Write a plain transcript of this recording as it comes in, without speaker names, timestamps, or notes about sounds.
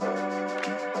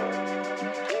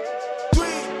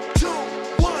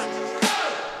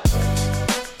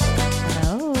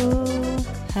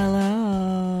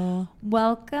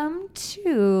Welcome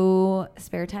to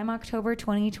Spare Time October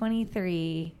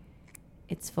 2023.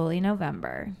 It's fully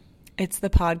November. It's the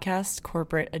podcast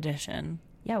corporate edition.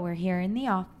 Yeah, we're here in the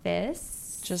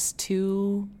office. Just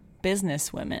two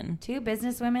business women. Two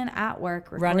business women at work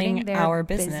running their our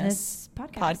business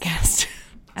podcast.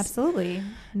 Absolutely.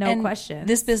 No question.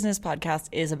 This business podcast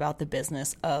is about the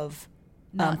business of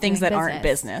things doing that aren't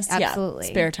business. Absolutely.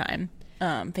 Yeah, spare time.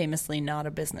 Famously not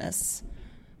a business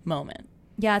moment.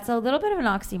 Yeah, it's a little bit of an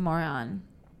oxymoron,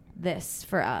 this,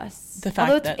 for us. The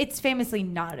fact Although that it's famously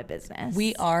not a business.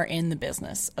 we are in the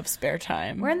business of spare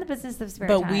time. We're in the business of spare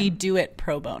time. But we do it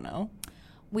pro bono.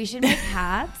 We should make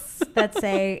hats that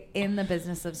say, in the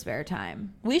business of spare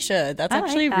time. We should. That's I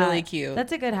actually like that. really cute.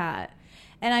 That's a good hat.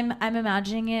 And I'm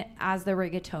imagining it as the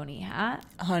rigatoni hat.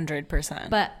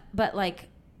 100%. But like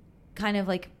kind of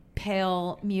like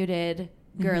pale, muted,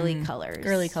 girly colors.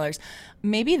 Girly colors.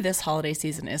 Maybe this holiday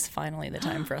season is finally the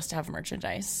time for us to have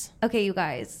merchandise. Okay, you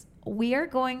guys. We are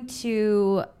going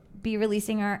to be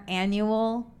releasing our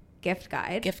annual gift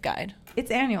guide. Gift guide. It's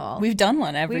annual. We've done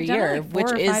one every year, like 4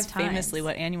 which or 5 is times. famously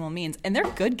what annual means. And they're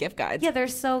good gift guides. Yeah, they're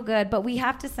so good, but we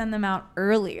have to send them out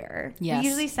earlier. Yes. We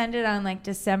usually send it on like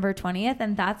December 20th,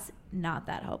 and that's not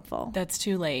that hopeful. That's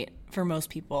too late for most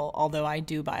people, although I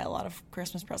do buy a lot of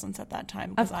Christmas presents at that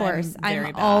time. Of course. I'm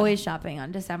bad. always shopping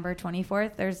on December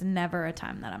 24th. There's never a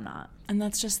time that I'm not. And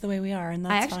that's just the way we are. And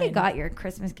that's I actually fine. got your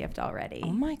Christmas gift already.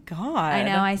 Oh my God. I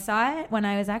know. I saw it when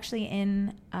I was actually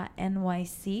in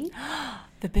NYC.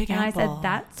 The Big And Apple. I said,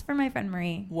 that's for my friend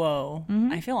Marie. Whoa.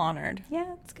 I feel honored.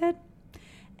 Yeah, it's good.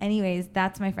 Anyways,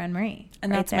 that's my friend Marie.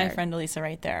 And right that's my there. friend Elisa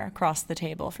right there across the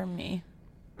table from me.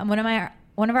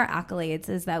 One of our accolades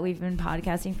is that we've been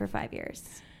podcasting for 5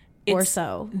 years or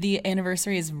so. The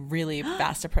anniversary is really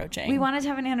fast approaching. We wanted to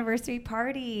have an anniversary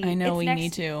party. I know, we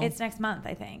need to. It's next month,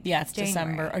 I think. Yeah, it's January.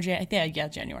 December. Or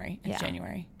January. It's Yeah.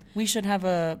 January. We should have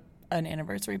an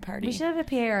anniversary party. We should have a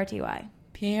PARTY.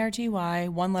 PARTY,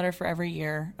 one letter for every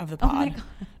year of the Oh pod. my God.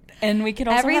 And we could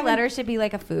also Every have letter should be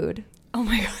like a food. Oh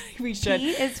my God, we should. P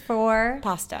is for...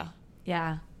 Pasta.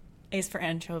 Yeah. A is for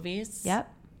anchovies.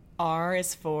 Yep. R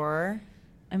is for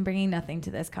I'm bringing nothing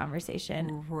to this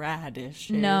conversation.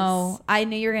 radishes. No, I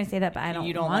knew you were going to say that, but I don't,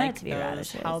 You don't want like it to be those.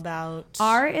 radishes. How about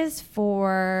R is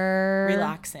for...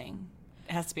 relaxing?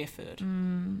 It has to be a food.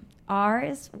 R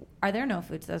is... Are there no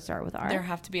foods that start with R? There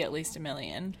have to be at least 1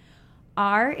 million.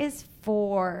 R is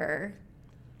for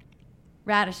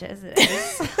radishes. It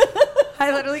is.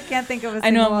 I literally can't think of a single I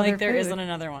know, I'm other like, there food. isn't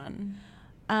another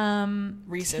one.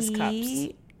 Reese's T,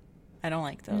 Cups. I don't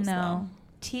like those, No.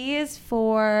 T is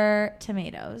for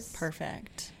tomatoes. though.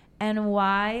 Perfect. And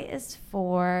Y is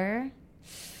for...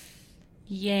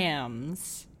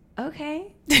 Yams.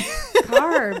 Okay.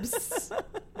 Carbs.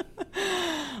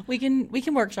 We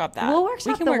can workshop that. We'll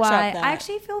workshop we can the workshop Y. that. I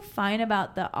actually feel fine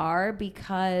about the R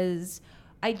because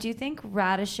I do think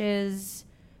radishes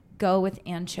go with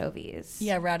anchovies.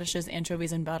 Yeah, radishes,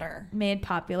 anchovies, and butter. Made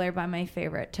popular by my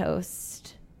favorite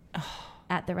toast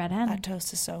at the Red Hen. That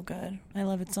toast is so good. I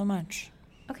love it so much.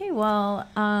 Okay, well,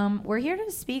 we're here to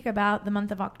speak about the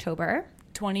month of October.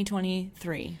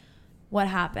 2023. What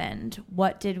happened?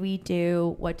 What did we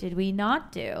do? What did we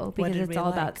not do? Because it's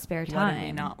all about spare time. What did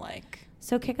we not like?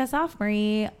 So kick us off,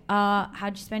 Marie.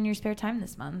 How'd you spend your spare time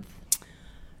this month?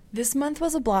 This month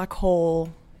was a black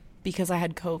hole because I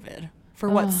had COVID for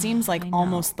what seems like I know.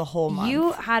 almost the whole month.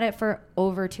 You had it for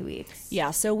over 2 weeks. Yeah,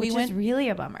 so we which went. is really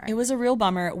a bummer. It was a real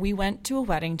bummer. We went to a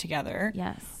wedding together.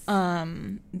 Yes.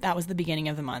 That was the beginning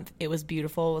of the month. It was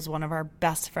beautiful. It was one of our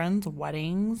best friends'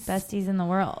 weddings. Besties in the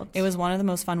world. It was one of the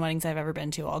most fun weddings I've ever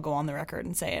been to. I'll go on the record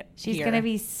and say it. She's here. going to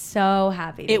be so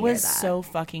happy to It hear was that. so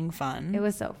fucking fun. It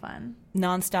was so fun.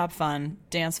 Nonstop fun.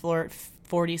 Dance floor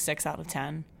 46 out of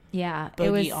 10. Yeah. Boogie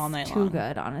it was all night too long.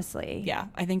 good, honestly. Yeah,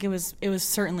 I think it was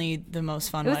certainly the most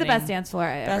fun It was wedding. the best dance floor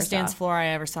I ever Best saw. dance floor I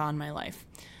ever saw in my life.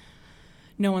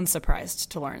 No one's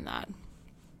surprised to learn that.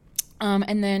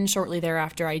 And then shortly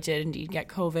thereafter, I did indeed get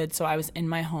COVID, so I was in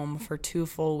my home for 2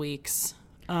 full weeks.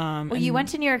 Well, you went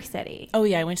to New York City. Oh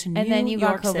yeah, I went to New York City. And then you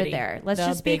got COVID there. Let's the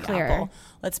just be Big clear. Apple.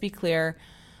 Let's be clear.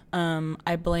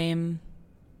 I blame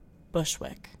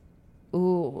Bushwick.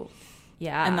 Ooh.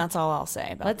 Yeah. And that's all I'll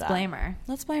say about that. Let's blame her.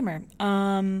 Let's blame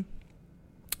her.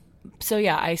 So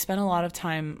yeah, I spent a lot of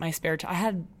time, my spare time. I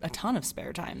had a ton of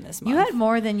spare time this month. You had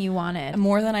more than you wanted.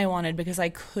 More than I wanted because I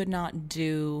could not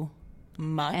do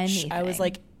much. Anything. I was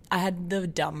like, I had the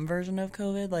dumb version of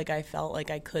COVID. Like I felt like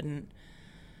I couldn't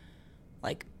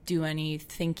like do any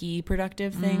thinky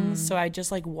productive things. So I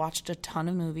just like watched a ton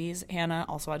of movies. Hannah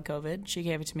also had COVID. She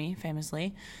gave it to me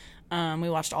famously. We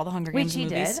watched all the Hunger Games Wait, she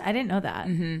movies. did? I didn't know that.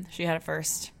 She had it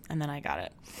first. and then I got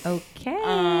it.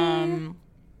 Okay.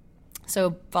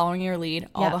 So following your lead,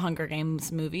 all Yeah. the Hunger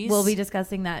Games movies. We'll be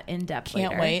discussing that in depth later.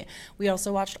 Can't wait. We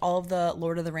also watched all of the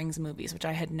Lord of the Rings movies, which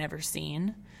I had never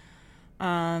seen.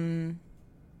 I'm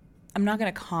not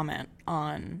going to comment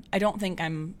on. I don't think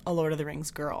I'm a Lord of the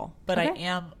Rings girl, but Okay.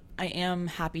 I am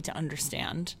happy to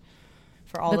understand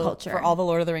for all The the culture. for all the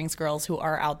Lord of the Rings girls who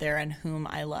are out there and whom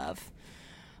I love.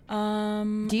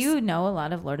 Do you know a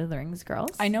lot of Lord of the Rings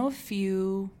girls? I know a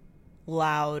few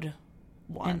loud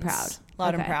ones. And proud.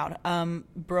 Loud and Okay. proud.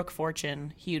 Brooke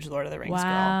Fortune, huge Lord of the Rings girl.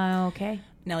 Wow. Okay.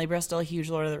 Nellie Bristol, a huge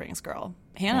Lord of the Rings girl.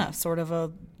 Hannah, sort of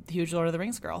a huge Lord of the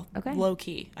Rings girl. Okay. Low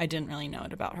key. I didn't really know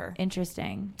it about her.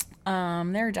 Interesting. There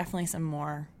are definitely some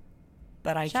more,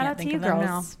 but I Shout can't out think to you, of them now.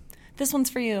 girls. This one's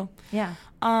for you. Yeah.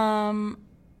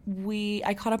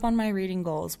 I caught up on my reading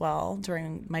goal as well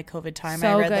during my COVID time. So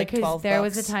I read good like because 12 there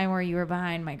books. was a time where you were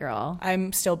behind, my girl.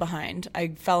 I'm still behind. I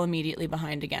fell immediately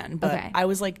behind again, but Okay. I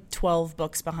was like 12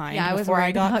 books behind Yeah, I was before I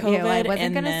worried got about COVID. you. I wasn't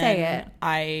and gonna then say it.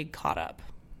 I caught up.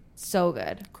 So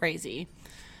good. Crazy.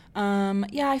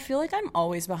 Yeah, I feel like I'm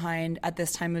always behind at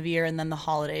this time of year, and then the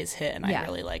holidays hit, and Yeah. I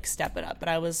really like step it up. But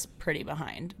I was pretty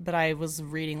behind. But I was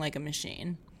reading like a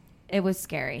machine. It was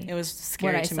scary. It was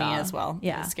scary I to me saw. as well.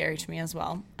 Yeah. It was scary to me as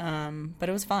well. But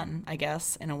it was fun, I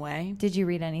guess, in a way. Did you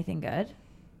read anything good?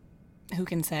 Who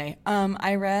can say?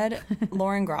 I read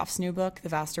Lauren Groff's new book, The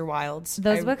Vaster Wilds.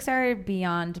 Those books are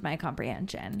beyond my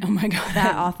comprehension. Oh my God.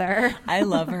 That author. I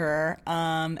love her.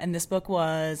 And this book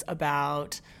was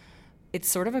about, it's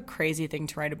sort of a crazy thing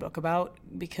to write a book about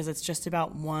because it's just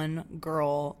about one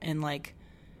girl in like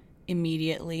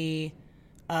immediately,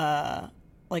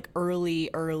 like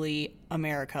early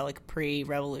America, like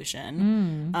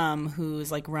pre-revolution,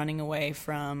 who's like running away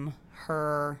from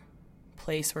her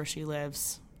place where she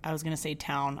lives. I was going to say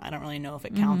town. I don't really know if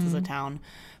it counts as a town,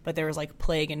 but there was like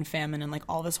plague and famine and like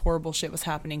all this horrible shit was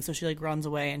happening. So she like runs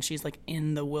away and she's like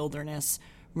in the wilderness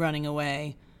running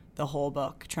away the whole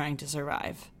book trying to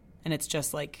survive. And it's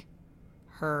just like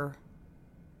her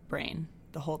brain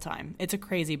the whole time. It's a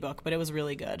crazy book, but it was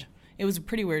really good. It was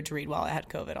pretty weird to read while I had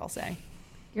COVID, I'll say.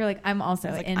 You're like, I'm also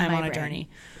Like, in I'm my on a brain. journey.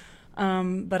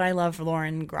 But I love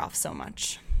Lauren Groff so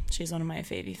much. She's one of my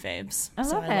faves. I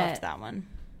so love I it. loved that one.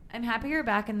 I'm happy you're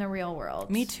back in the real world.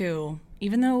 Me too.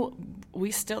 Even though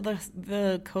we still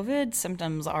the COVID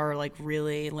symptoms are like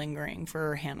really lingering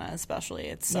for Hannah, especially.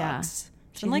 It sucks. Yeah.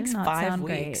 It's been like She did not 5 sound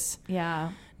great. weeks.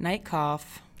 Yeah. Night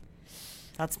cough.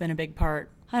 That's been a big part.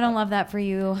 I don't love that for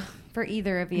you, for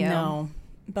either of you. No,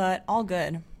 but all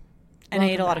good. And I ate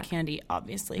Welcome a lot of back. candy,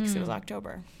 obviously, because it was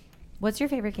October. What's your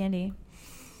favorite candy?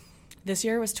 This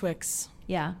year was Twix.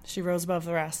 Yeah. She rose above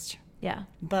the rest. Yeah.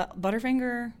 But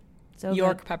Butterfinger, So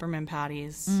York good. peppermint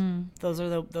patties. Those are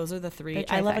the three.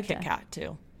 The I love a trifecta. Kit Kat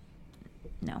too.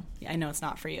 No. Yeah, I know it's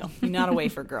not for you. You're not a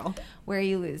wafer girl, Where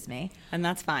you lose me. and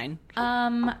that's fine.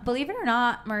 Believe it or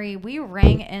not, Marie, we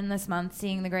rang in this month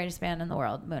seeing the greatest band in the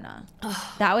world, Muna.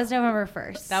 That was November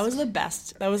 1st. That was the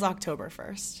best. That was October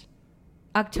 1st.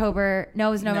 October. No,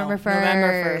 it was November 1st.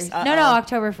 November 1st. No,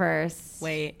 October 1st.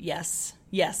 Wait, yes,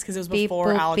 because it was Beep, before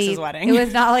boop, Alex's beep. wedding. It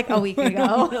was not like a week I'm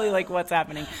ago. really like, what's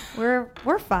happening? We're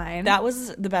fine. That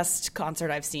was the best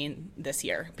concert I've seen this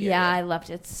year. Period. Yeah, I loved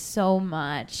it so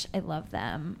much. I love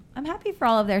them. I'm happy for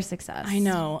all of their success. I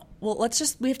know. Well,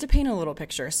 we have to paint a little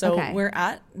picture. So Okay. we're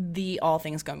at the All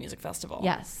Things Go Music Festival.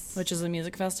 Yes. Which is a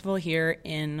music festival here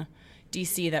in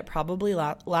DC that probably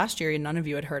last year none of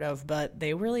you had heard of, but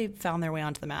they really found their way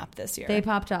onto the map this year. They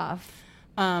popped off.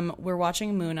 We're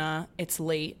watching Muna. It's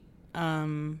late.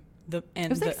 It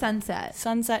was like sunset,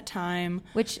 sunset time.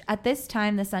 which at this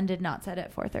time the sun did not set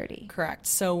at 4:30. Correct.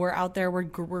 So we're out there, we're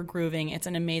grooving. It's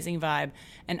an amazing vibe.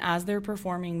 And as they're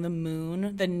performing, the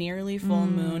moon, the nearly full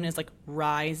moon, is like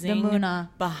rising The Muna.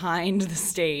 behind the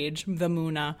stage, the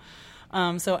Muna.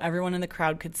 So everyone in the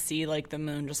crowd could see like the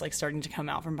moon just like starting to come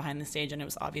out from behind the stage, and it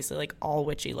was obviously like all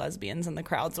witchy lesbians in the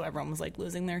crowd. So everyone was like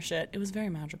losing their shit. It was very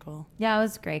magical. Yeah, it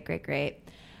was great.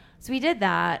 So we did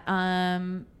that.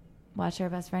 Watch our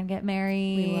best friend get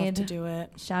married. We love to do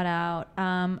it. Shout out.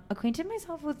 Acquainted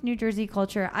myself with New Jersey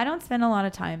culture. I don't spend a lot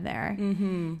of time there.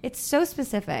 Mm-hmm. It's so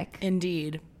specific.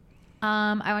 Indeed.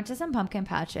 I went to some pumpkin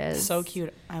patches. So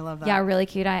cute. I love that. Yeah, really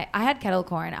cute. I had kettle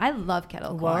corn. I love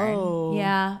kettle corn. Whoa.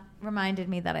 Yeah, reminded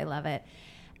me that I love it.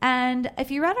 And if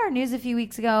you read our news a few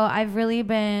weeks ago, I've really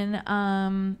been,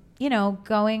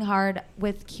 going hard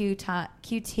with Q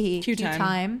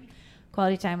time,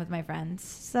 quality time with my friends.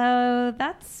 So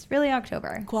that's really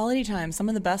October. Quality time. Some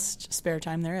of the best spare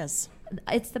time there is.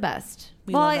 It's the best.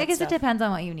 We Well, love I that guess stuff. it depends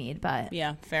on what you need, but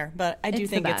Yeah, fair. But I do It's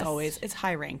the think best. it's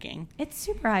high ranking. it's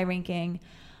super high ranking.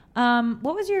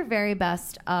 What was your very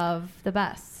best of the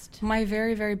best? My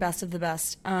very, very best of the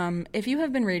best. If you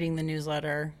have been reading the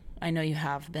newsletter, I know you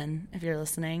have been, if you're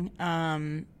listening,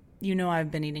 you know I've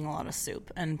been eating a lot of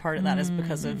soup, and part of that is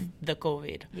because of the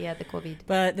COVID. Yeah, the COVID.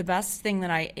 But the best thing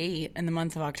that I ate in the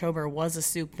month of October was a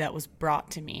soup that was brought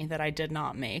to me that I did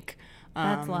not make.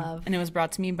 That's love. And it was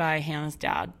brought to me by Hannah's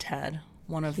dad, Ted,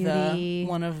 one of Cutie.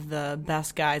 the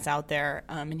best guys out there.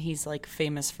 And he's like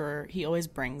famous for, he always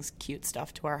brings cute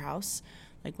stuff to our house,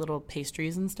 like little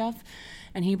pastries and stuff.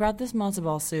 And he brought this matzo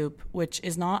ball soup, which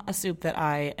is not a soup that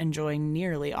I enjoy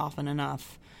nearly often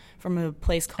enough, from a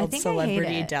place called think I hate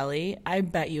Celebrity it. Deli. I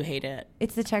bet you hate it.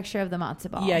 It's the texture of the matzo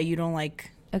ball. Yeah, you don't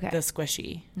like Okay. the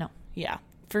squishy. No. Yeah.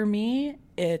 For me,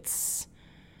 it's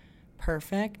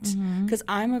perfect Mm-hmm. because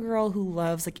I'm a girl who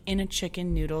loves, like, in a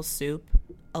chicken noodle soup,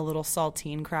 a little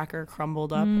saltine cracker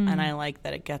crumbled up, and I like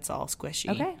that it gets all squishy.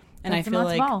 Okay. And That's I the feel matzo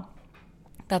like ball.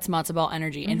 that's matzo ball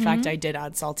energy. In fact, I did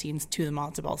add saltines to the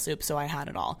matzo ball soup, so I had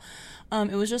it all.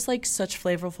 It was just like such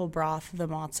flavorful broth. The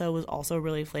matzo was also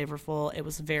really flavorful. It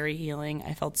was very healing.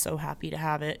 I felt so happy to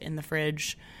have it in the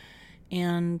fridge.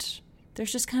 And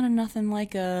there's just kind of nothing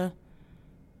like a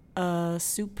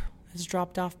soup that's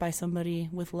dropped off by somebody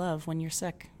with love when you're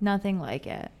sick. Nothing like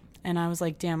it. And I was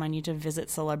like, damn, I need to visit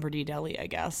Celebrity Deli, I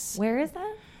guess. Where is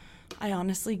that? I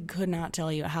honestly could not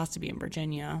tell you. It has to be in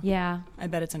Virginia. Yeah. I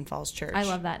bet it's in Falls Church. I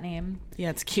love that name.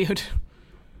 Yeah, it's cute.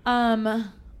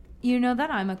 You know that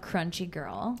I'm a crunchy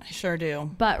girl, I sure do.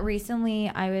 but recently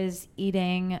I was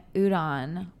eating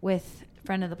udon with a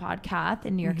friend of the pod, Kath,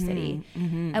 in New York City.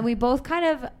 And we both kind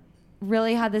of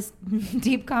really had this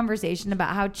deep conversation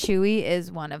about how chewy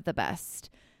is one of the best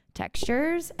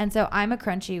textures. And so I'm a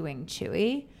crunchy wing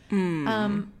chewy.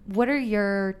 What are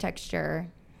your texture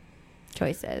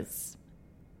choices?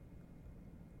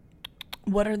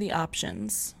 What are the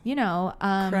options? You know,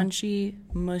 Crunchy,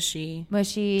 mushy,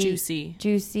 mushy, juicy,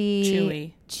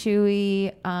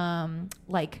 chewy,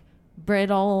 like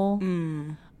brittle.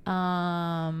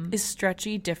 Is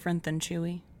stretchy different than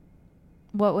chewy?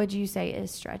 What would you say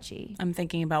is stretchy? I'm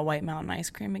thinking about White Mountain ice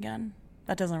cream again.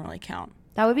 That doesn't really count.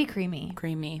 That would be creamy.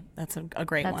 Creamy. That's a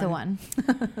great That's one.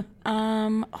 a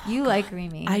one. You like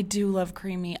creamy. I do love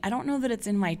creamy. I don't know that it's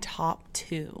in my top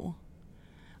two.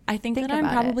 I think that I'm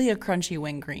about probably a crunchy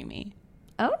wing creamy.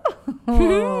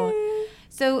 Oh.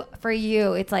 So for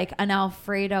you, it's like an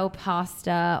Alfredo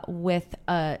pasta with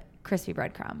a crispy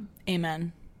breadcrumb.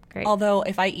 Amen. Great. Although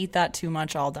if I eat that too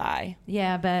much, I'll die.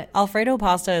 Yeah, but Alfredo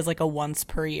pasta is like a once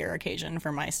per year occasion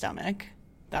for my stomach.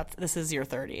 This is your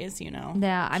 30s, you know.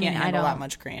 yeah, I mean, Can't I handle don't that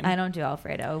much cream. I don't do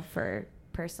Alfredo for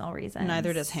personal reasons.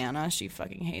 Neither does Hannah. She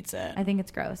fucking hates it. I think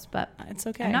it's gross, but It's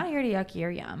okay. I'm not here to yuck your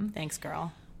yum. Thanks,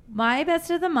 girl. My best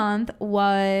of the month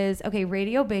was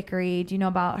Radio Bakery. Do you know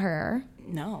about her?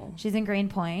 No. She's in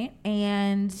Greenpoint,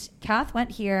 and Kath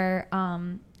went here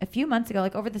a few months ago,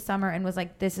 like over the summer, and was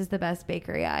like, "This is the best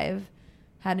bakery I've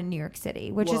had in New York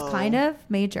City," which Whoa. is kind of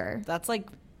major. That's like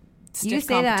stiff You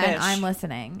say that, and competition. I'm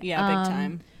listening. Yeah, big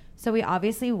time. So we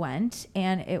obviously went,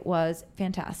 and it was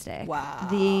fantastic. Wow.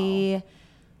 The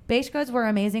baked goods were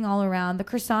amazing all around. The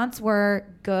croissants were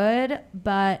good,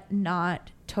 but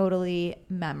not totally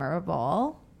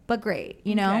memorable, but great.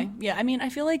 You know. Okay. Yeah, I mean, I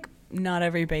feel like not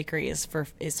every bakery is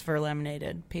for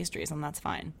laminated pastries, and that's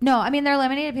fine. No, I mean their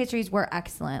laminated pastries were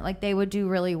excellent. Like they would do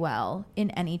really well in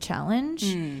any challenge.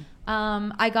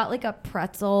 I got like a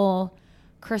pretzel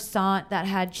croissant that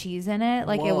had cheese in it.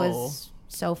 Like it Whoa. was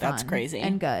so fun. That's crazy.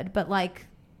 And good. But like,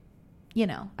 you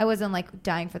know, I wasn't like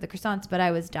dying for the croissants, but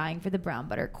I was dying for the brown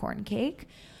butter corn cake,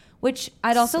 which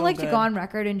I'd also So like to good. go on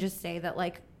record and just say that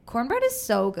like cornbread is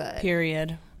so good.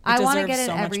 Period. I want to deserves get it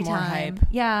so much every more time. hype.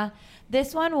 Yeah.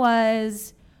 This one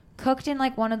was cooked in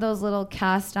like one of those little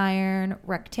cast iron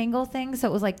rectangle things. So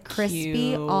it was like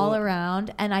crispy Cute. all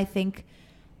around. And I think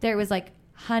there was like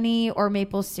honey or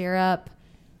maple syrup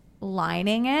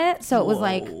lining it. So it was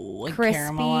like Whoa, crispy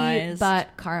caramelized.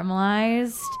 but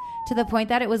caramelized to the point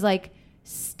that it was like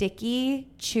sticky,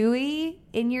 chewy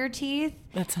in your teeth.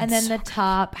 That sounds And then so the good.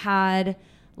 top had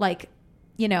like,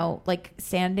 you know, like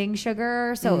sanding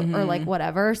sugar, so or like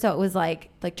whatever. So it was like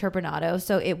turbinado.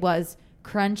 So it was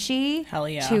crunchy, Hell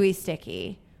yeah. chewy,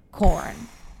 sticky, corn,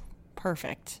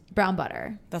 Perfect. brown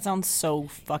butter. That sounds so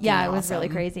fucking Yeah, it was really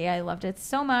awesome. crazy. I loved it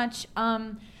so much.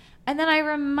 And then I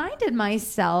reminded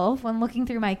myself when looking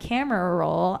through my camera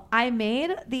roll, I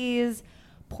made these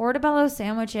portobello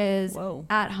sandwiches Whoa.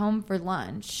 at home for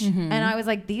lunch. And I was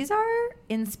like, these are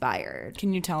inspired.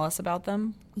 Can you tell us about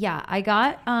them? Yeah, I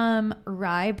got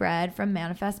rye bread from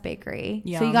Manifest Bakery. So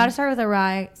you Yum. got to start with a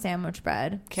rye sandwich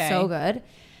bread. 'Kay. So good.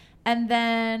 And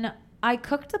then I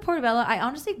cooked the portobello. I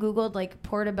honestly Googled like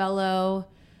portobello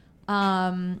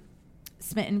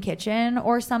Smitten Kitchen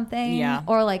or something. Yeah.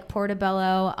 Or like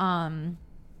portobello,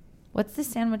 what's the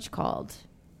sandwich called?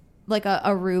 Like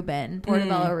a Reuben,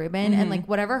 portobello Reuben. And like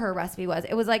whatever her recipe was.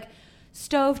 It was like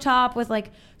stovetop with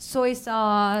like soy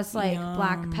sauce, like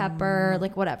black pepper,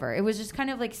 like whatever. It was just kind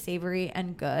of like savory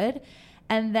and good.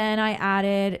 And then I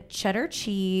added cheddar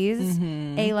cheese,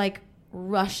 a like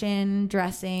Russian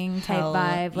dressing type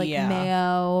vibe, like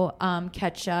mayo,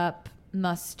 ketchup,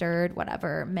 mustard,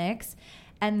 whatever mix,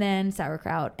 and then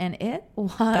sauerkraut. And it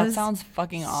was that sounds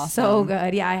fucking awesome. So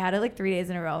good. Yeah, I had it like 3 days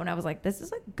in a row, and I was like, this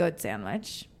is a good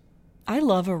sandwich. I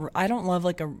don't love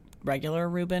like a regular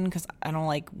Reuben because I don't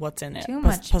like what's in it. Too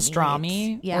much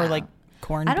pastrami or like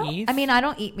corned beef. I mean, I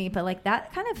don't eat meat, but like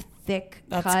that kind of thick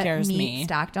cut scares meat me.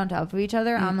 stacked on top of each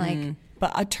other, I'm like,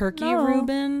 but a turkey no.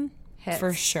 Reuben Hits.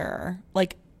 for sure.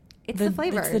 Like it's the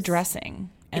flavors, it's the dressing,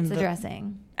 and it's the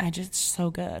dressing. I just so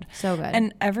good, so good.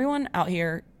 And everyone out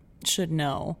here should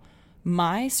know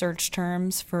my search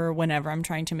terms for whenever I'm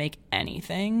trying to make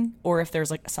anything, or if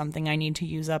there's like something I need to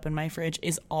use up in my fridge,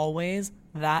 is always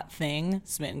that thing,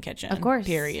 Smitten Kitchen. Of course.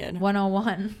 Period.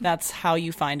 101. That's how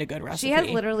you find a good recipe. She has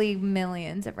literally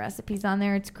millions of recipes on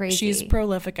there. It's crazy. She's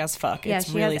prolific as fuck. Yeah,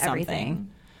 it's she really has something.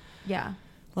 everything. Yeah.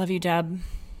 Love you, Deb.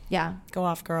 Yeah. Go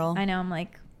off, girl. I know. I'm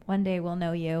like, one day we'll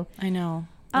know you. I know.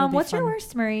 It'll be what's fun. your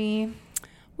worst, Marie?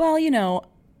 Well,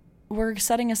 we're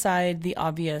setting aside the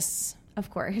obvious Of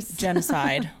course.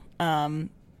 genocide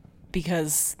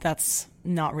because that's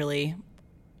not really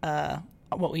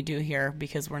what we do here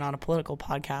because we're not a political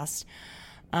podcast.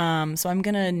 So I'm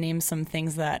going to name some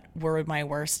things that were my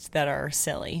worst that are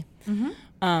silly.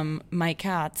 My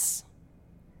cats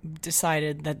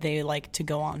decided that they like to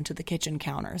go on to the kitchen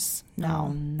counters now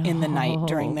in the night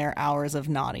during their hours of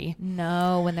naughty.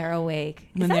 No, when they're awake.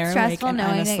 When Is that they're stressful awake and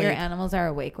knowing I'm that your asleep. animals are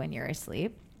awake when you're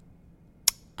asleep?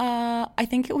 I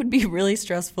think it would be really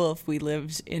stressful if we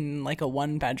lived in like a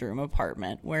 1-bedroom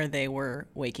apartment where they were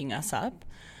waking us up.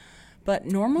 But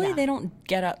normally they don't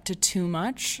get up to too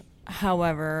much.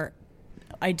 However,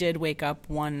 I did wake up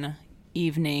one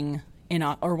morning in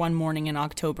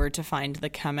October to find the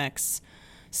Chemex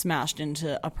smashed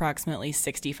into approximately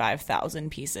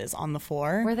 65,000 pieces on the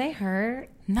floor. Were they hurt?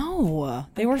 No,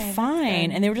 they were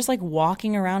fine. And they were just like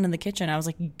walking around in the kitchen. I was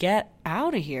like, get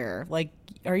out of here. Like,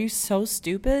 are you so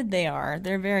stupid? They are.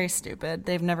 They're very stupid.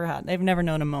 They've never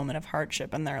known a moment of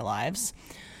hardship in their lives.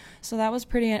 So that was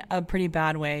a pretty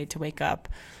bad way to wake up.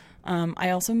 I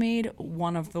also made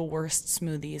one of the worst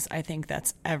smoothies I think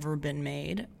that's ever been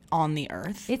made on the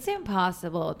earth. It's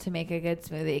impossible to make a good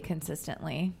smoothie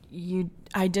consistently.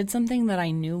 I did something that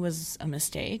I knew was a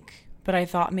mistake, but I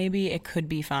thought maybe it could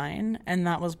be fine, and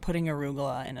that was putting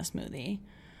arugula in a smoothie.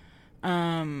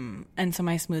 And so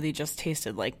my smoothie just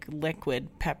tasted like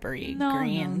liquid peppery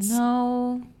greens.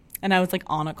 No. And I was like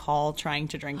on a call trying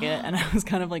to drink it, and I was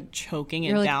kind of like choking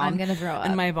it down. I'm gonna throw up.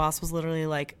 And my boss was literally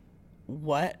like,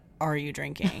 "What are you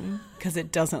drinking? Because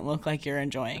it doesn't look like you're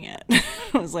enjoying it."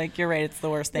 I was like, "You're right. It's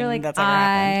the worst thing that's ever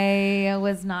happened." I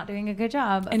was not doing a good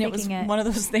job. And it was one of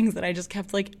those things that I just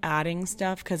kept like adding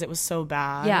stuff because it was so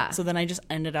bad. Yeah. So then I just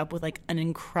ended up with like an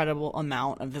incredible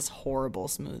amount of this horrible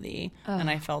smoothie,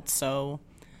 and I felt so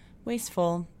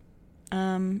wasteful.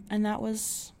 And that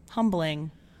was humbling.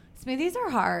 Smoothies are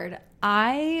hard.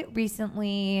 I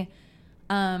recently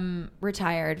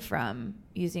retired from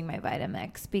using my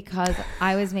Vitamix because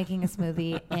I was making a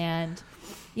smoothie and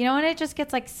when it just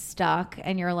gets like stuck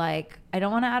and you're like, I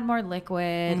don't want to add more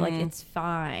liquid, like it's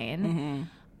fine.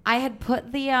 I had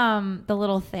put the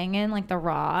little thing in, like the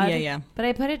rod, but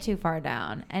I put it too far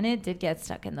down and it did get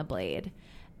stuck in the blade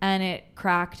and it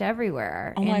cracked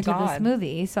everywhere into the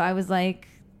smoothie. So I was like,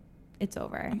 it's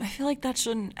over. I feel like that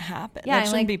shouldn't happen. Yeah, that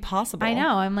shouldn't be possible. I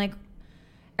know. I'm like,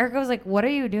 Erica was like, what are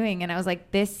you doing? And I was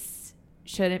like, this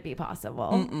shouldn't be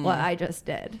possible. What I just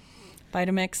did.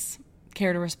 Vitamix,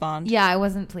 care to respond? Yeah, I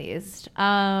wasn't pleased. So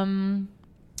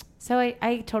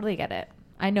I totally get it.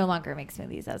 I no longer make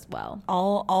smoothies as well.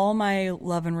 All my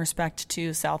love and respect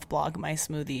to South Blog, my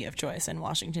smoothie of choice in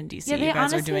Washington, D.C. Yeah, they you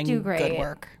guys are honestly doing do great. good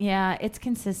work. Yeah, it's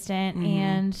consistent.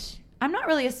 And I'm not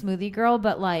really a smoothie girl,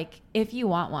 but like if you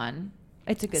want one,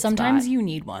 it's a good Sometimes spot. you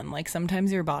need one. Like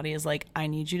sometimes your body is like, I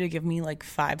need you to give me like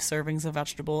 5 servings of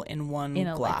vegetable in one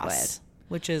glass. Liquid.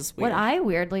 Which is weird. What I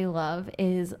weirdly love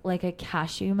is like a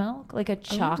cashew milk, like a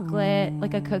chocolate,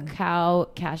 like a cacao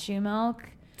cashew milk.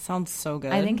 Sounds so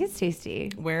good. I think it's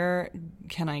tasty. Where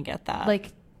can I get that?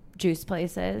 Like juice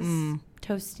places.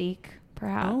 Toastique,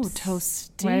 perhaps. Oh,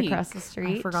 Toastique. Right across the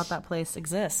street. I forgot that place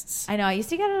exists. I know. I used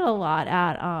to get it a lot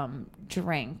at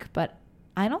Drink, but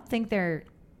I don't think they're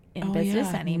in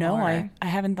business anymore. No, I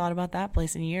haven't thought about that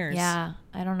place in years. Yeah,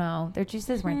 I don't know. Their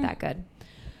juices weren't that good.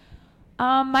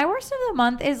 My worst of the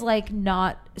month is like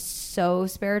not so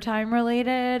spare time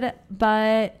related,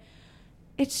 but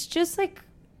it's just like,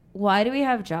 why do we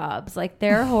have jobs? Like,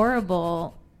 they're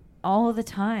horrible all the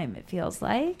time, it feels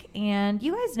like. And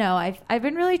you guys know I've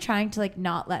been really trying to like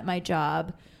not let my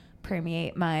job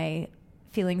permeate my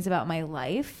feelings about my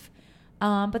life.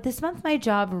 But this month my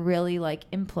job really like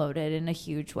imploded in a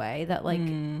huge way that like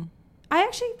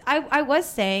I was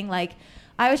saying, like,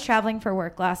 I was traveling for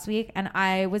work last week and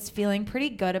I was feeling pretty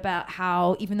good about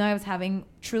how, even though I was having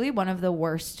truly one of the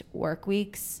worst work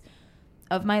weeks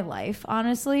of my life,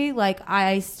 honestly, like,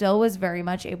 I still was very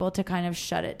much able to kind of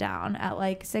shut it down at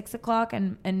like 6 o'clock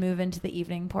and move into the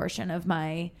evening portion of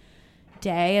my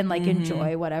day and like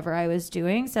enjoy whatever I was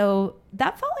doing. So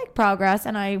that felt like progress,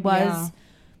 and I was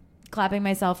clapping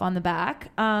myself on the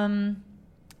back. But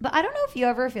I don't know if you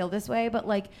ever feel this way, but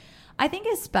like, I think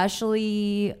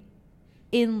especially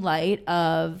in light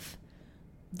of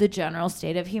the general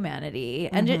state of humanity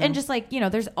and just like, you know,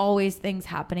 there's always things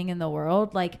happening in the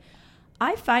world. Like,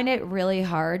 I find it really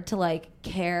hard to like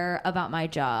care about my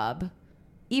job,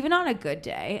 even on a good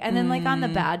day. And then like on the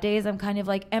bad days, I'm kind of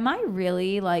like, am I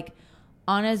really like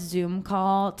on a Zoom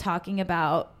call talking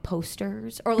about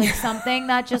posters or like something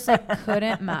that just like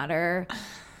couldn't matter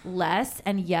less?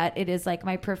 And yet it is like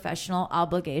my professional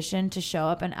obligation to show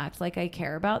up and act like I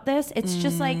care about this. It's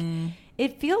just like,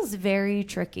 it feels very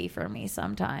tricky for me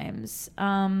sometimes.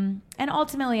 And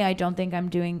ultimately I don't think I'm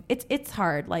doing, it's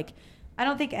hard. Like, I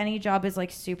don't think any job is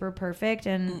like super perfect.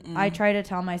 And I try to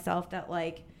tell myself that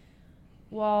like,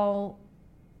 well,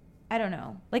 I don't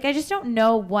know. Like, I just don't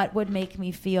know what would make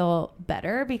me feel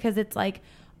better, because it's like,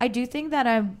 I do think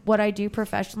that what I do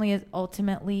professionally is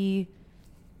ultimately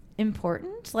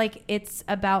important. Like, it's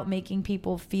about making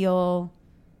people feel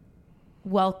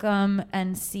welcome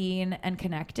and seen and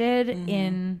connected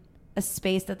in a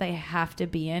space that they have to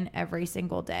be in every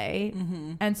single day.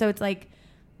 And so it's like,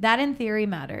 that in theory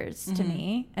matters to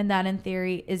me, and that in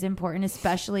theory is important,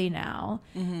 especially now.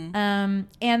 And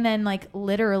then like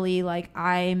literally, like,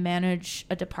 I manage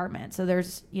a department, so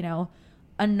there's, you know,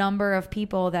 a number of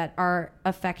people that are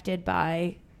affected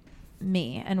by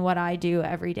me and what I do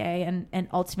every day, and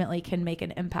ultimately can make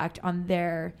an impact on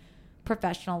their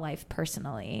professional life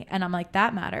personally. And I'm like,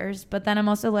 that matters. But then I'm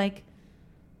also like,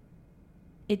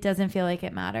 it doesn't feel like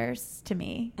it matters to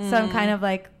me. So I'm kind of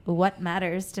like, what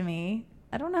matters to me?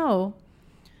 I don't know.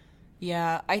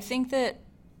 Yeah, I think that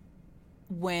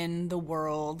when the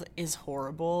world is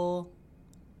horrible,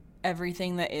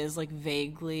 everything that is like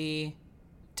vaguely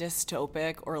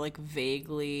dystopic or like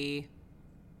vaguely,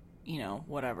 you know,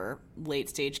 whatever, late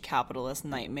stage capitalist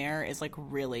nightmare is like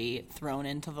really thrown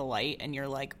into the light, and you're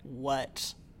like,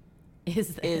 what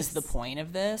is the point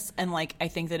of this? And like, I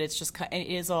think that it's just, it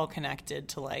is all connected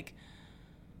to like,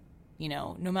 you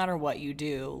know, no matter what you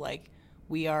do, like,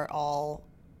 we are all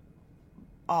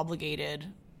obligated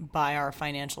by our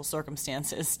financial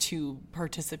circumstances to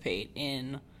participate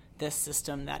in this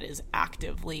system that is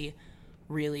actively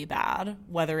really bad,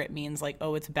 whether it means like,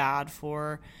 oh, it's bad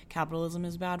for, capitalism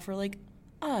is bad for like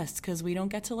us because we don't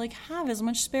get to like have as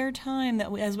much spare time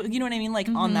that we, as you know what I mean, like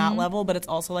on that level. But it's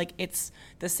also like, it's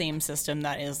the same system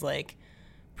that is like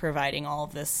providing all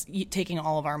of this, taking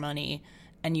all of our money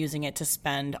and using it to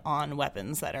spend on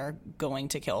weapons that are going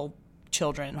to kill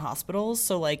children in hospitals.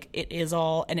 So like, it is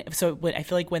all, and so I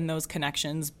feel like when those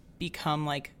connections become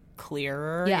like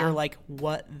clearer, you're like,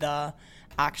 what the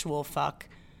actual fuck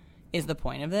is the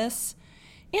point of this?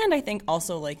 And I think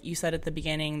also, like you said at the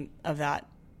beginning of that,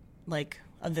 like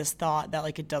of this thought that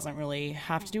like it doesn't really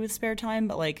have to do with spare time,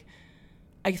 but like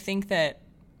I think that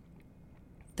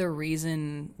the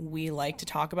reason we like to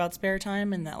talk about spare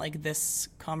time, and that like this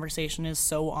conversation is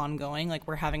so ongoing, like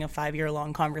we're having a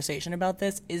 5-year-long conversation about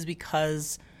this, is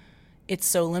because it's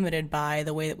so limited by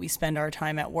the way that we spend our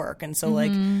time at work. And so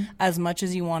like, as much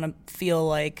as you want to feel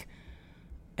like,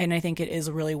 and I think it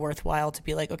is really worthwhile to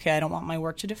be like, okay, I don't want my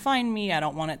work to define me. I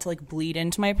don't want it to like bleed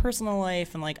into my personal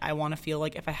life. And like, I want to feel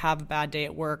like if I have a bad day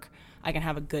at work, I can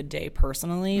have a good day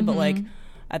personally. But like,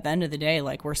 at the end of the day,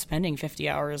 like, we're spending 50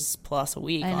 hours plus a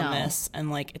week on this.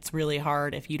 And like, it's really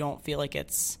hard if you don't feel like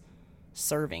it's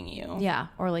serving you. Yeah.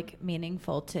 Or like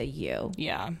meaningful to you.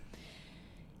 Yeah.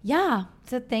 Yeah.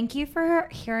 So thank you for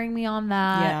hearing me on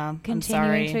that. Yeah.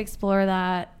 Continuing to explore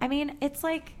that. I mean, it's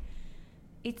like,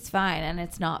 it's fine and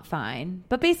it's not fine.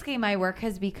 But basically my work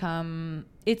has become,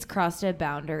 it's crossed a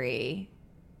boundary.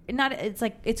 It's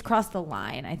like, it's crossed the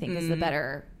line, I think is the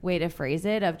better way to phrase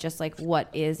it, of just like what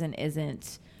is and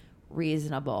isn't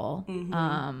reasonable.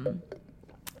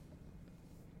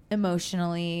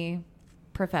 emotionally,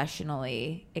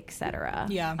 professionally, etc.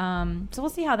 Yeah. So we'll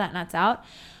see how that nuts out.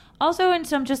 Also, in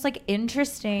some just like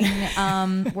interesting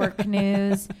work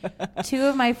news, 2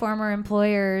 of my former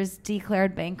employers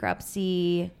declared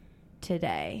bankruptcy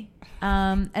today.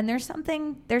 And there's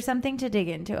something to dig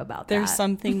into about that. There's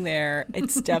something there.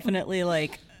 It's definitely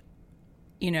like,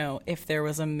 you know, if there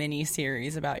was a mini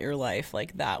series about your life,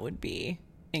 like that would be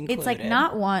included. It's like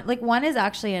not one, like one is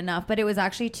actually enough, but it was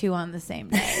actually 2 on the same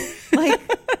day. Like,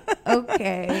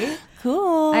 okay.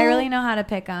 Cool. I really know how to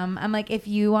pick them. I'm like, if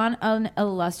you want an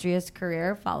illustrious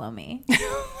career, follow me.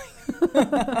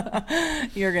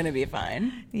 You're going to be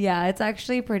fine. Yeah, it's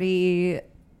actually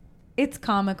it's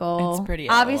comical. It's pretty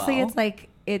Obviously, LOL. it's like,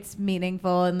 it's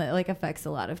meaningful and it like affects a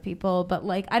lot of people. But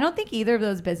like, I don't think either of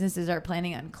those businesses are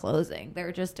planning on closing.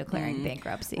 They're just declaring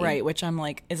bankruptcy. Right, which I'm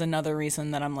like, is another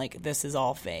reason that I'm like, this is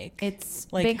all fake. It's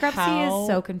like, bankruptcy is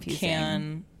so confusing.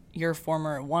 Can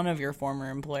one of your former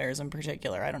employers in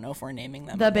particular, I don't know if we're naming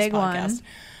them The on this big podcast, one.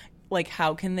 like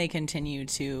how can they continue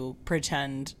to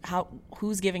pretend,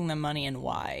 who's giving them money and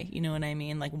why? You know what I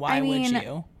mean? Like why would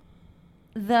you?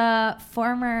 The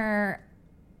former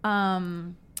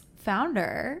founder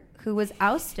who was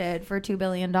ousted for $2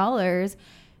 billion,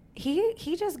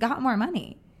 he just got more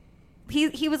money.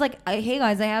 He was like, hey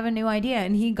guys, I have a new idea,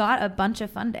 and he got a bunch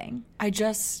of funding.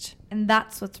 And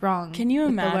that's what's wrong. Can you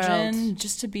with the imagine world.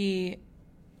 just to be?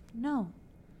 No.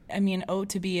 I mean,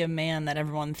 to be a man that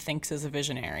everyone thinks is a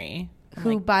visionary.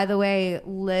 Who, like, by the way,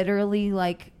 literally,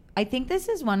 like, I think this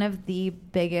is one of the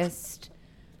biggest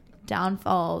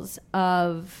downfalls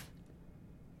of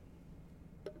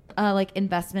like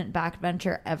investment-backed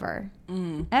venture ever.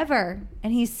 Ever.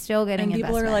 And he's still getting and people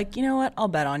investment. are like, you know what? I'll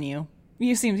bet on you.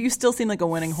 You still seem like a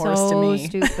winning horse to me. So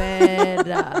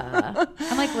stupid.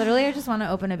 I'm like, literally, I just want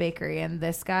to open a bakery, and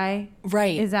this guy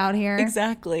is out here.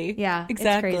 Exactly. Yeah,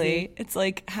 exactly. It's crazy. It's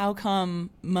like, how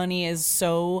come money is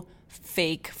so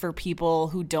fake for people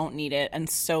who don't need it and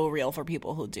so real for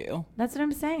people who do? That's what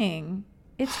I'm saying.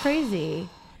 It's crazy.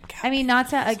 I mean, not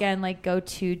to again like go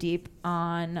too deep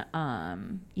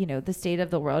on you know, the state of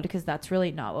the world, because that's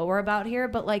really not what we're about here,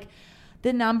 but like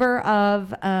the number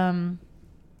of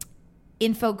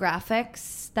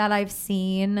infographics that I've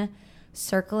seen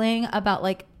circling about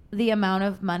like the amount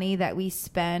of money that we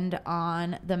spend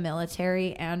on the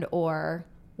military and or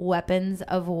weapons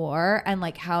of war, and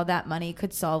like how that money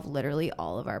could solve literally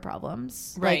all of our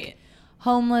problems. Right. Like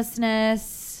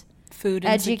homelessness, Food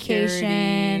education.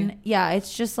 insecurity, Yeah,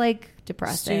 it's just like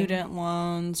depressing. student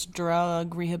loans,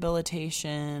 drug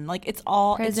rehabilitation. Like it's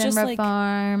all, Prison it's just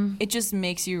reform. like, it just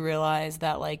makes you realize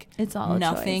that like It's all a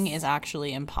nothing choice. is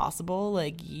actually impossible.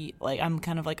 Like I'm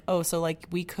kind of like, oh, so like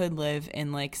we could live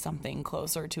in like something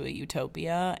closer to a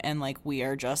utopia, and like we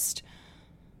are just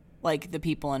like the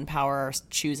people in power are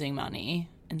choosing money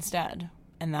instead,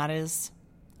 and that is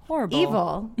horrible.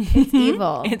 Evil. It's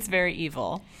evil. It's very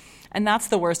evil. And that's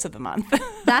the worst of the month.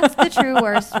 That's the true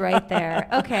worst right there.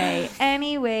 Okay.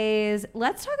 Anyways,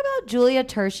 let's talk about Julia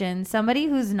Turshen, somebody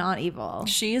who's not evil.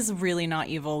 She's really not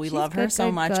evil. We She's love her good, so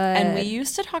good, much. good. And we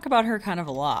used to talk about her kind of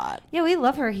a lot. Yeah, we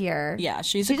love her here. Yeah,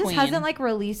 she just queen. hasn't like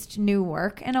released new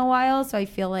work in a while, so I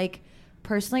feel like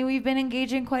personally we've been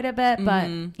engaging quite a bit, but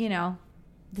you know,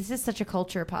 this is such a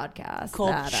culture podcast.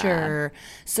 Culture.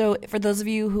 So for those of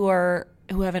you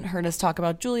who haven't heard us talk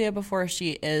about Julia before,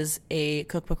 she is a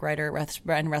cookbook writer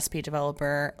and recipe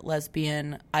developer,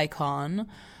 lesbian icon.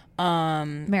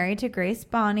 Married to Grace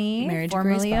Bonney,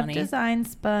 formerly of Design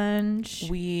Sponge.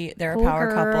 They're Cool a power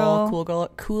girl. couple,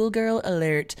 cool girl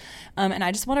alert. And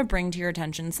I just want to bring to your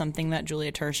attention something that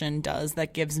Julia Turshen does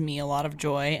that gives me a lot of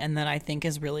joy and that I think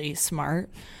is really smart.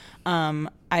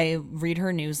 I read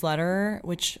her newsletter,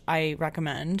 which I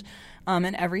recommend.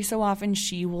 And every so often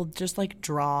she will just like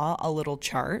draw a little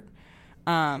chart.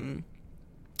 And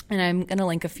I'm going to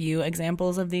link a few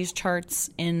examples of these charts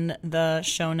in the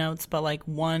show notes, but like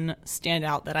one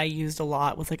standout that I used a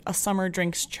lot was like a summer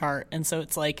drinks chart. And so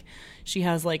it's like she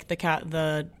has like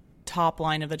the top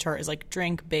line of the chart is like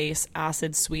drink, base,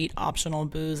 acid, sweet, optional,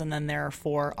 booze, and then there are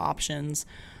 4 options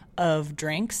of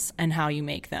drinks and how you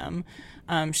make them.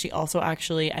 She also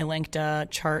I linked a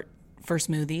chart for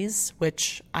smoothies,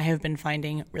 which I have been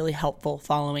finding really helpful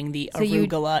following the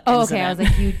arugula incident. Okay, I was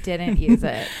like, you didn't use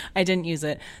it. I didn't use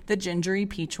it. The gingery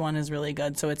peach one is really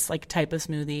good. So it's like type of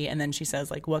smoothie, and then she says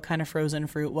like what kind of frozen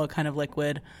fruit, what kind of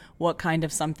liquid, what kind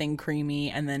of something creamy,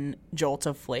 and then jolt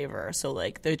of flavor. So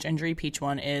like the gingery peach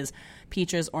one is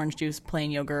peaches, orange juice,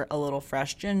 plain yogurt, a little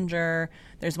fresh ginger.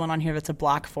 There's one on here that's a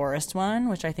Black Forest one,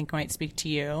 which I think might speak to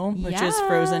you, which is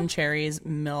frozen cherries,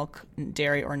 milk,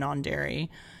 dairy or non-dairy.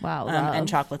 Wow, and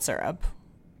chocolate syrup.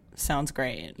 sounds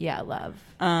great. Yeah, love.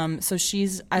 So I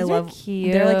These love, are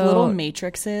cute. they're like little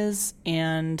matrices,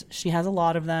 and she has a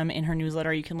lot of them in her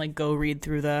newsletter. You can like go read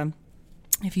through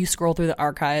if you scroll through the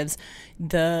archives,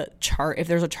 the chart, if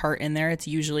there's a chart in there, it's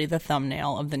usually the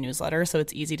thumbnail of the newsletter, so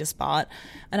it's easy to spot.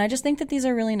 And I just think that these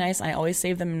are really nice. I always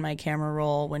save them in my camera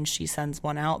roll when she sends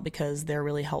one out because they're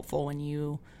really helpful when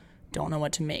you don't know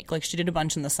what to make. Like she did a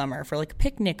bunch in the summer for like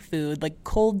picnic food, like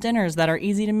cold dinners that are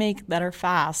easy to make, that are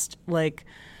fast. Like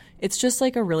it's just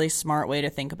like a really smart way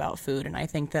to think about food. And I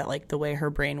think that like the way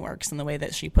her brain works and the way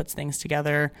that she puts things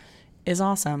together is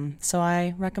awesome. So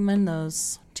I recommend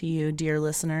those to you, dear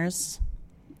listeners.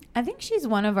 I think she's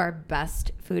one of our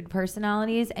best food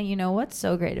personalities. And you know what's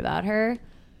so great about her?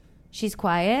 She's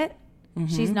quiet.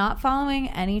 Mm-hmm. She's not following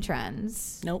any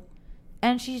trends. Nope.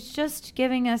 And she's just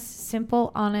giving us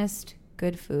simple, honest,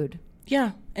 good food.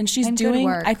 Yeah. And she's doing,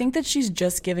 I think that she's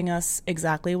just giving us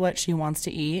exactly what she wants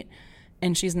to eat.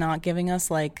 And she's not giving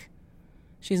us like,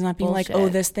 she's not being bullshit. Like, oh,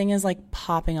 this thing is like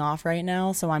popping off right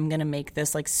now, so I'm going to make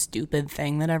this like stupid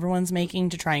thing that everyone's making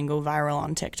to try and go viral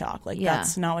on TikTok. Like,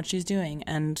 that's not what she's doing.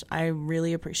 And I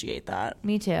really appreciate that.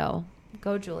 Me too.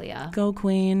 Go, Julia. Go,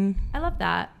 Queen. I love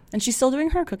that. And she's still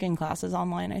doing her cooking classes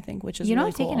online, I think, which is really cool.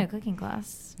 I've taken a cooking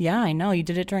class. Yeah, I know. You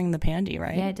did it during the Pandy,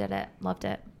 right? Yeah, I did it. Loved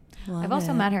it. I've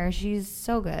also met her. She's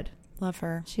so good. Love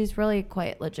her. She's really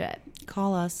quite legit.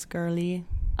 Call us, girly.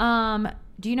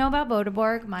 Do you know about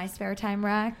Bodeborg, my spare time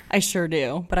rec? I sure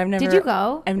do, but I've never... Did you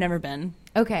go? I've never been.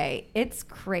 Okay, it's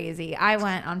crazy. I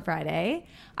went on Friday.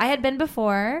 I had been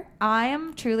before. I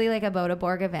am truly like a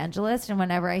Bodeborg evangelist, and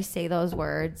whenever I say those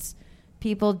words,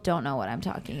 people don't know what I'm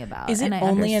talking about. Is it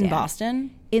only in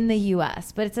Boston? In the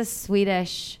U.S., but it's a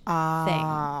Swedish thing.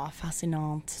 Ah,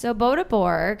 fascinant. So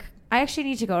Bodeborg... I actually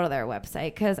need to go to their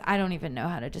website because I don't even know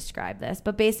how to describe this.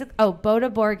 But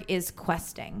Bodeborg is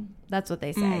questing. That's what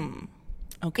they say.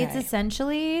 Okay. It's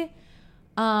essentially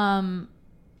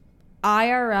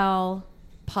IRL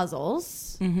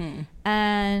puzzles. Mm-hmm.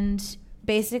 And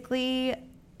basically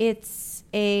it's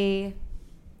a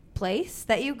place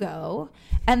that you go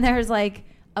and there's like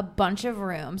a bunch of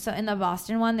rooms. So in the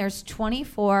Boston one, there's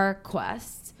 24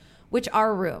 quests, which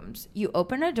are rooms. You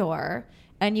open a door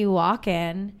and you walk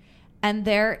in and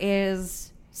there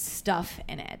is stuff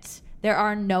in it. There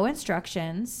are no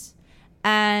instructions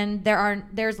and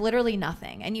there's literally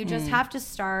nothing. And you just have to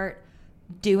start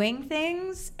doing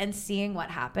things and seeing what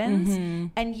happens. Mm-hmm.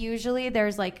 And usually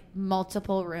there's like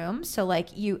multiple rooms. So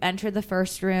like you enter the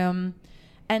first room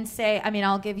and say,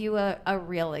 I'll give you a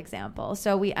real example.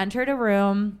 So we entered a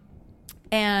room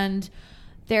and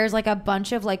there's like a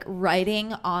bunch of like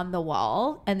writing on the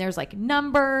wall and there's like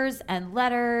numbers and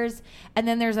letters and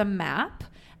then there's a map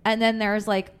and then there's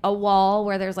like a wall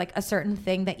where there's like a certain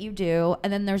thing that you do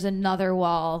and then there's another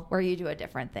wall where you do a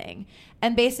different thing.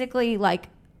 And basically like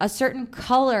a certain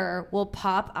color will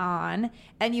pop on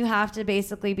and you have to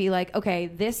basically be like, okay,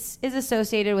 this is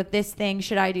associated with this thing.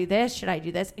 Should I do this? Should I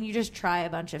do this? And you just try a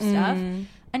bunch of stuff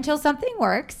until something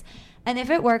works. And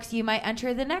if it works, you might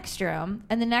enter the next room.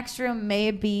 And the next room may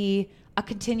be a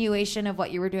continuation of what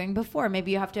you were doing before.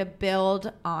 Maybe you have to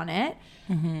build on it.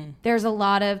 Mm-hmm. There's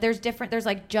there's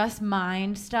like just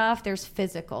mind stuff. There's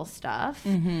physical stuff.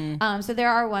 Mm-hmm. So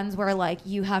there are ones where like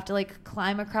you have to like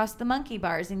climb across the monkey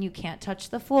bars and you can't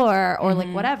touch the floor or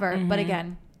like whatever. Mm-hmm. But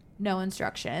again, no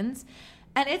instructions.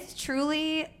 And it's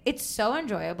so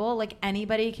enjoyable. Like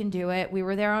anybody can do it. We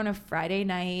were there on a Friday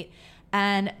night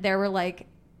and there were like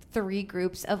 3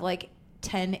 groups of like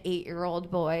 10 8-year-old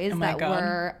boys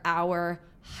were our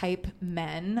hype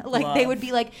men. Like they would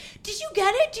be like, did you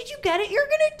get it? You're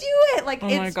gonna do it. Like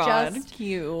it's just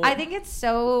cute. I think it's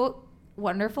so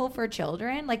wonderful for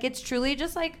children. Like it's truly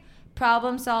just like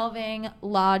problem solving,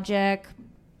 logic,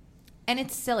 and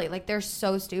it's silly. Like they're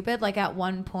so stupid. Like at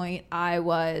one point I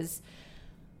was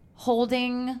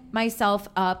holding myself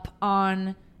up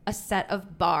on a set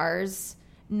of bars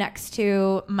next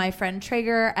to my friend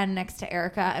Traeger and next to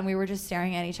Erica, and we were just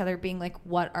staring at each other being like,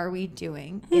 what are we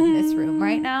doing in this room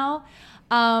right now?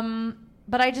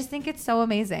 But I just think it's so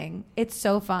amazing. It's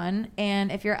so fun.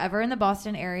 And if you're ever in the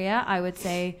Boston area, I would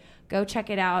say go check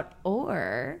it out.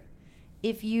 Or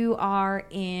if you are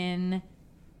in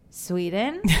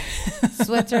Sweden,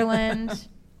 Switzerland,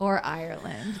 or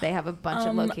Ireland. They have a bunch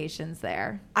of locations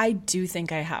there. I do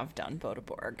think I have done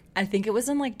Bodeborg. I think it was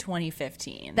in like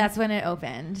 2015. That's when it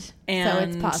opened. And so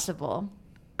it's possible.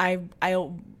 I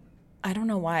don't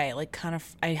know why. Like kind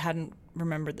of I hadn't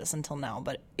remembered this until now,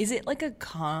 but is it like a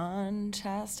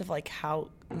contest of like how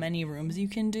many rooms you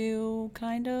can do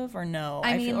kind of or no?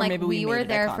 I mean, like we were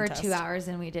there for 2 hours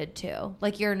and we did 2.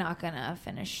 Like you're not going to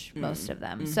finish most of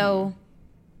them. Mm-hmm. So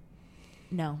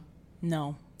No.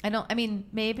 I mean,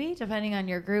 maybe depending on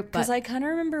your group. Because I kind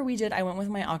of remember I went with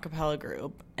my a cappella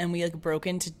group and we like broke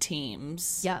into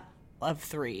teams of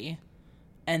 3.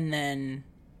 And then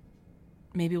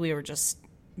maybe we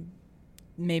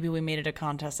made it a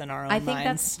contest in our own minds. I think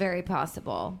that's very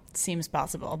possible. Seems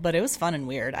possible. But it was fun and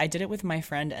weird. I did it with my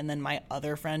friend and then my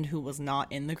other friend who was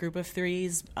not in the group of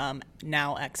 3s,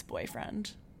 now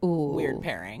ex-boyfriend. Ooh. Weird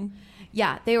pairing.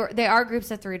 Yeah, they are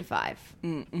groups of 3 to 5.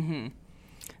 Mm-hmm.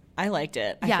 I liked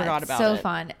it. I forgot about it. So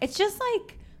fun. It's just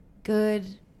like good,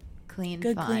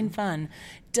 clean fun.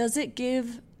 Does it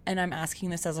give, and I'm asking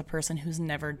this as a person who's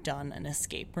never done an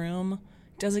escape room,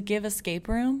 does it give escape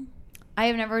room? I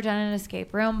have never done an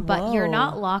escape room, but you're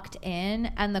not locked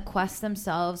in, and the quests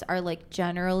themselves are like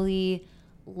generally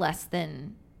less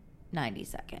than 90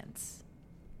 seconds.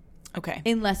 Okay.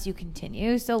 Unless you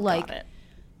continue. So like Got it.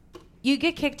 You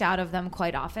get kicked out of them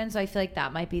quite often, so I feel like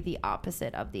that might be the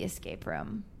opposite of the escape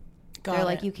room. They're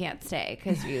like, you can't stay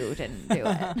because you didn't do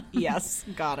it. Yes,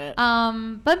 got it.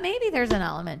 But maybe there's an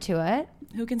element to it.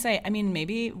 Who can say? I mean,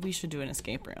 maybe we should do an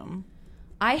escape room.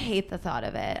 I hate the thought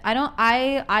of it.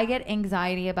 I get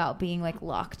anxiety about being like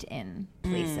locked in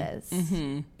places.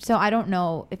 Mm-hmm. So I don't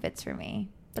know if it's for me.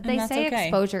 But they say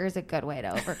exposure is a good way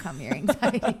to overcome your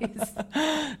anxieties.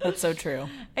 That's so true.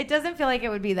 It doesn't feel like it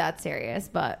would be that serious,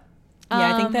 but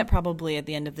yeah, I think that probably at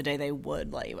the end of the day they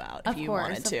would let you out if you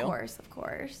wanted to. Of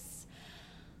course.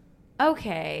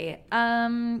 Okay.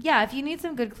 Yeah, if you need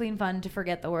some good, clean fun to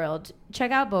forget the world,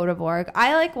 check out Bodeborg.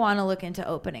 I want to look into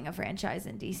opening a franchise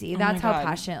in DC. That's how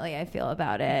passionately I feel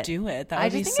about it. Do it. That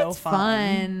would be so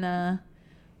fun.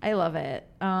 I love it.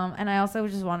 And I also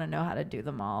just want to know how to do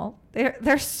them all.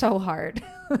 They're so hard.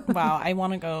 Wow, I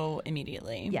want to go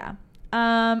immediately. Yeah.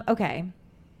 Okay.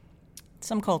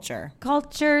 Some culture.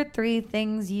 3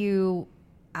 things you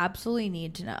absolutely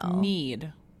need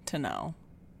to know.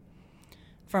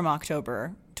 From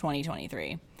October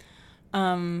 2023.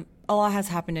 A lot has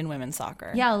happened in women's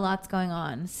soccer. Yeah, a lot's going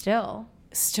on still.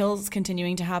 Still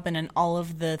continuing to happen, and all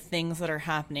of the things that are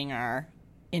happening are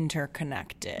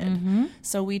interconnected. Mm-hmm.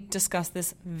 So we discussed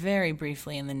this very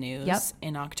briefly in the news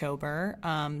in October.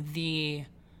 The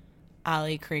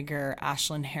Ali Krieger,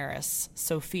 Ashlyn Harris,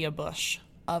 Sophia Bush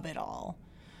of it all.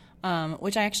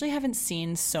 Which I actually haven't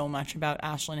seen so much about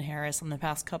Ashlyn Harris in the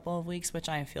past couple of weeks, which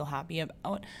I feel happy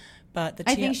about. But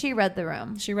I think she read the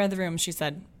room. She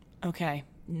said, okay,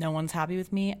 no one's happy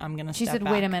with me. I'm going to step back. She said,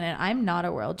 wait a minute. I'm not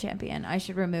a world champion. I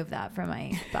should remove that from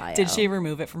my bio. Did she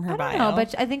remove it from her bio? I don't know,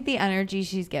 but I think the energy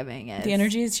she's giving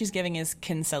is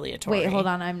conciliatory. Wait, hold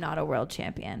on. I'm not a world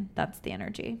champion. That's the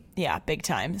energy. Yeah, big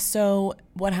time. So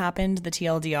what happened? The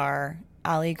TLDR,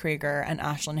 Ali Krieger and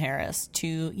Ashlyn Harris,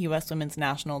 2 U.S. women's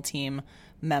national team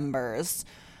members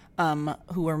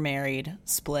who were married,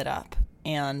 split up.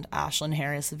 And Ashlyn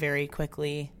Harris very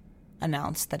quickly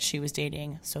announced that she was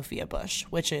dating Sophia Bush,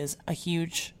 which is a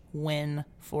huge win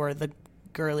for the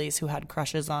girlies who had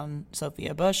crushes on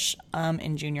Sophia Bush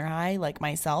in junior high, like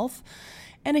myself,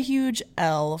 and a huge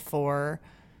L for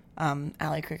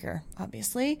Ali Krieger,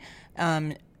 obviously.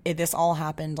 This all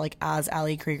happened as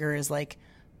Ali Krieger is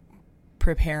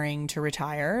preparing to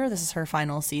retire. This is her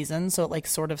final season, so it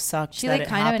sort of sucked. She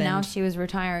kind of announced she was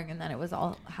retiring, and then it was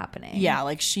all happening.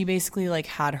 Yeah, she basically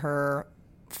had her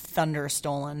thunder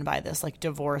stolen by this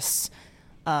divorce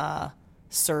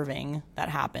serving that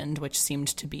happened, which seemed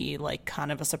to be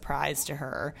kind of a surprise to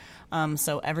her.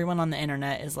 So everyone on the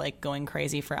internet is going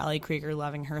crazy for Ali Krieger,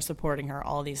 loving her, supporting her,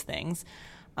 all these things.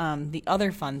 The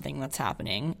other fun thing that's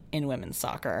happening in women's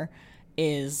soccer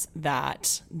is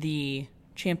that the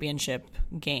championship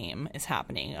game is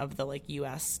happening of the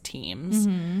U.S. teams,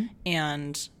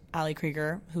 and Ali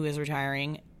Krieger, who is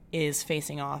retiring, is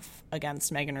facing off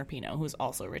against Megan Rapinoe, who's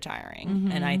also retiring,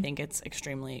 and I think it's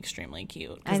extremely, extremely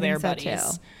cute because they're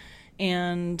buddies. Too.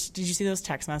 And did you see those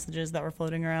text messages that were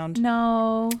floating around?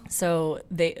 No. So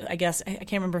I guess I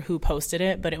can't remember who posted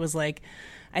it, but it was I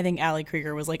think Ali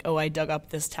Krieger was oh, I dug up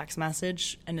this text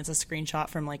message, and it's a screenshot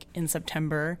from in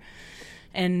September.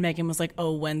 And Megan was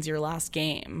oh, when's your last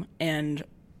game? And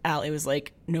Allie was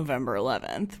November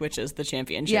 11th, which is the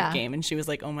championship game. And she was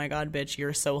oh my God, bitch,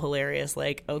 you're so hilarious.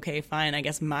 Okay, fine. I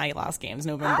guess my last game's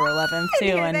November 11th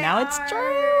too. And now it's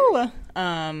true.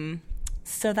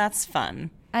 So that's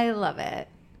fun. I love it.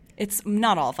 It's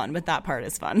not all fun, but that part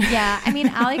is fun. Yeah. I mean,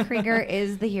 Ali Krieger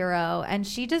is the hero, and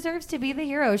she deserves to be the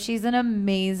hero. She's an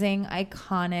amazing,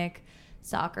 iconic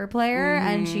soccer player,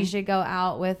 and she should go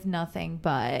out with nothing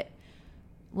but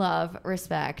love,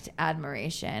 respect,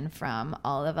 admiration from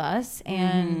all of us.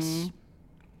 And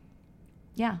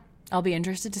yeah, I'll be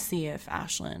interested to see if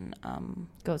Ashlyn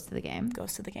goes to the game.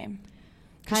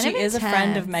 Kind she of is a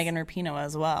friend of intense. Megan Rapinoe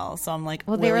as well. So I'm like,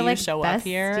 Well, will they were you like show up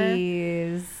here?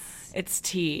 besties. It's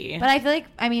tea. But I feel like,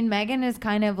 I mean, Megan is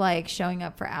kind of like showing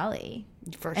up for Allie.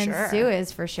 For And sure. Sue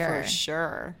is for sure. For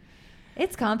sure.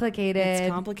 It's complicated. It's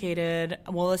complicated.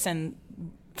 Well, listen,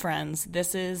 friends,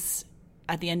 this is,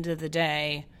 at the end of the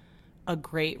day, a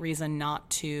great reason not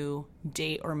to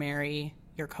date or marry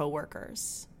your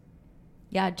coworkers.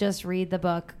 Yeah, just read the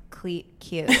book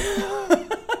Cute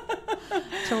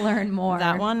to learn more.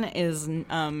 That one is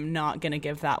not going to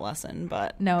give that lesson,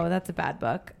 but No, that's a bad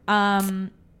book.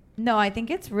 No, I think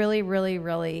it's really, really,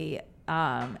 really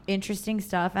interesting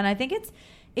stuff. And I think it's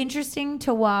interesting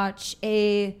to watch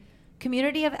a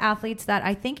community of athletes that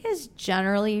I think is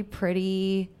generally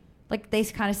pretty, like, they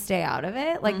kind of stay out of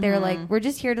it. Like, they're like, we're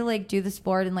just here to, like, do the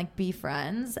sport and, like, be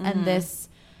friends. And this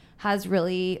has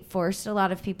really forced a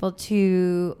lot of people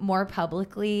to more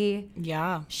publicly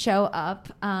show up.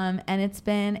 And it's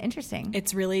been interesting.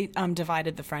 It's really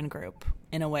divided the friend group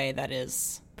in a way that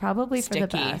is Probably sticky. for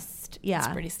the best. Yeah. It's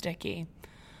pretty sticky.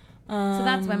 So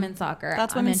that's women's soccer.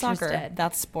 That's I'm women's soccer. interested.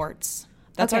 That's sports.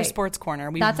 That's our Okay. sports corner.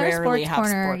 We That's our rarely sports have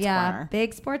corner. sports Yeah, corner.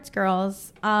 big sports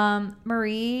girls.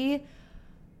 Marie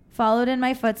followed in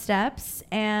my footsteps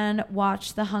and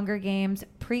watched the Hunger Games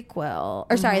prequel,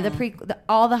 or sorry,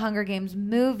 all the Hunger Games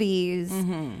movies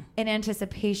in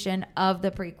anticipation of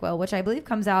the prequel, which I believe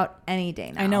comes out any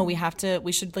day now. I know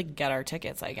we should like get our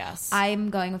tickets, I guess. I'm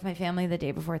going with my family the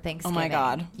day before Thanksgiving. Oh my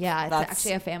God. Yeah, it's That's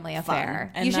actually a family fun.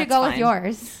 affair. And You should that's go with fine.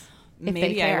 yours. If Maybe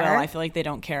they care. I will. I feel like they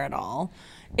don't care at all.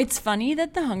 It's funny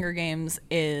that the Hunger Games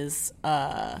is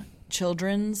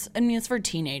children's. I mean, it's for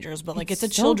teenagers, but like it's a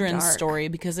so children's dark. story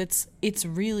because it's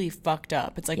really fucked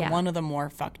up. It's like Yeah. one of the more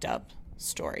fucked up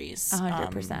stories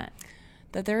 100%.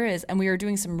 that there is. And we were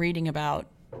doing some reading about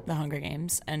the Hunger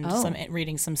Games and Oh.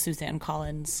 reading some Suzanne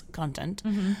Collins content.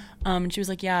 Mm-hmm. And she was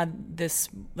like, "Yeah, the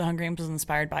Hunger Games was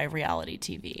inspired by reality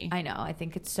TV." I know. I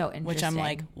think it's so interesting. Which I'm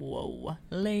like, whoa,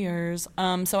 layers.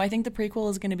 So I think the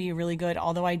prequel is going to be really good,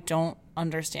 although I don't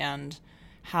understand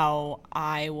how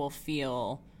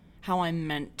I'm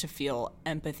meant to feel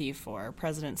empathy for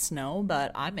President Snow,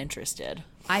 but I'm interested.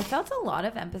 I felt a lot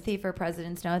of empathy for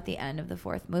President Snow at the end of the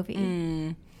fourth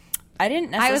movie. I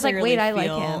didn't necessarily I was like, wait, I like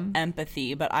feel him.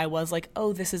 empathy, but I was like,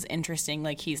 oh, this is interesting.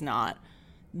 Like, he's not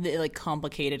like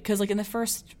complicated. Because like in the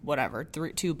first, whatever,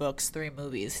 2 books, 3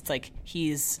 movies, it's like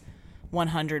he's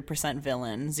 100%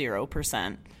 villain,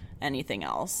 0% anything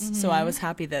else. So I was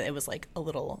happy that it was like a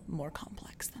little more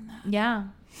complex than that. Yeah.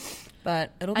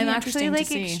 But it'll be I'm interesting actually like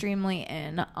to see. extremely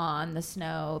in on the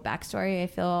Snow backstory. I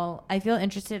feel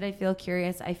interested. I feel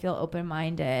curious. I feel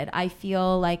open-minded. I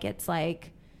feel like it's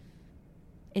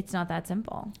not that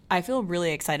simple. I feel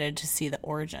really excited to see the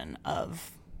origin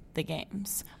of the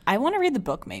games. I want to read the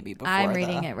book maybe before I'm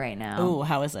reading it right now. Oh,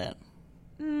 how is it?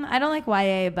 I don't like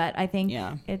YA, but I think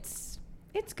Yeah. it's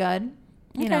good.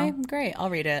 You Okay, know, great. I'll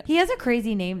read it. he has a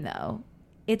crazy name though.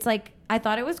 It's like, I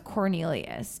thought it was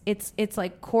Cornelius. It's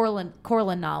like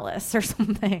Corlinalis or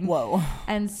something. Whoa.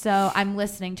 And so I'm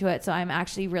listening to it. So I'm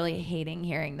actually really hating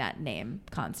hearing that name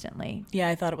constantly. Yeah,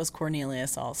 I thought it was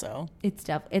Cornelius also. It's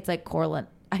like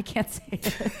I can't say it.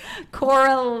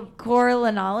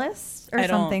 Corlinalis or I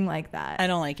don't- something like that. I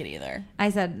don't like it either.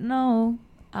 I said no.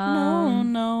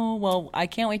 No. Well, I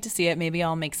can't wait to see it. Maybe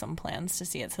I'll make some plans to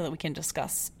see it so that we can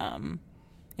discuss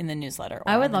in the newsletter. Or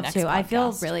I would on the love next to. I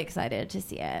feel podcast. really excited to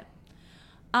see it.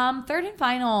 Third and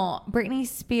final, Britney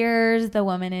Spears, The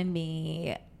Woman in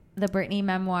Me. The Britney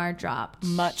memoir dropped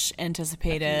Much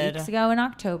anticipated. weeks ago in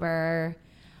October.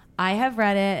 I have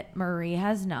read it. Marie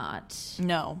has not.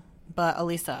 No, but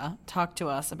Elisa, talk to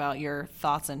us about your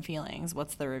thoughts and feelings.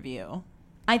 What's the review?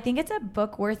 I think it's a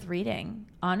book worth reading,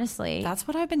 honestly. That's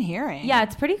what I've been hearing. Yeah,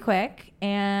 it's pretty quick.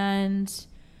 And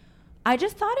I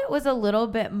just thought it was a little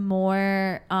bit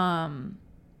more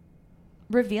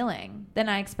revealing than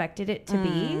I expected it to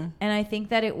be. And I think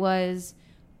that it was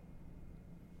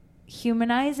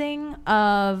humanizing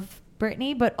of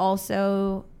Britney, but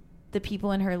also the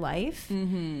people in her life.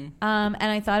 And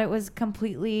I thought it was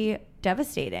completely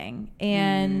devastating.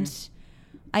 And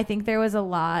I think there was a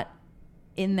lot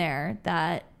in there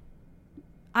that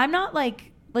I'm not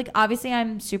like obviously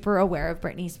I'm super aware of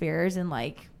Britney Spears and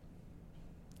like,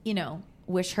 you know,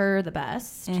 wish her the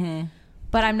best.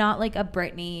 But I'm not like a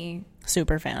Britney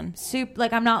super fan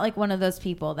like I'm not like one of those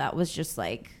people that was just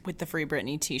like, with the Free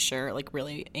Britney t-shirt, like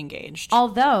really engaged.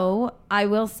 although I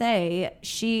will say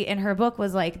she in her book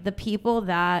was like, the people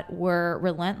that were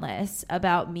relentless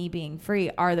about me being free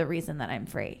are the reason that I'm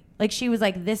free. Like she was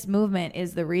like, this movement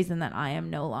is the reason that I am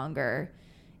no longer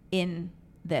in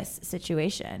this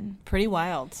situation. Pretty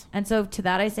wild. And so to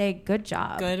that I say good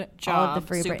job. Good job. All of the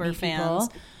Free Super Britney fans.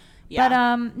 people. Yeah.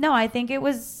 But no, I think it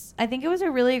was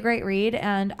a really great read,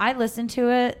 and I listened to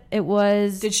it. It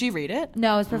was Did she read it?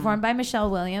 No, it was performed by Michelle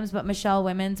Williams, but Michelle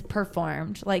Williams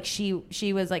performed like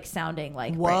she was like sounding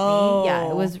like Whoa. Britney. Yeah,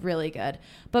 it was really good.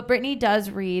 But Britney does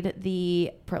read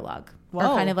the prologue or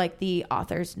Whoa. kind of like the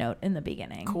author's note in the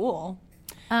beginning. Cool.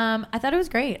 I thought it was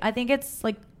great. I think it's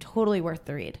like totally worth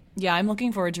the read. Yeah, I'm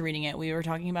looking forward to reading it. We were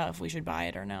talking about if we should buy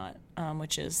it or not,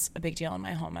 which is a big deal in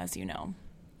my home, as you know.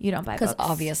 You don't buy books. Because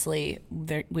obviously,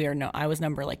 I was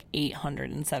number like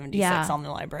 876 on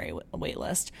the library wait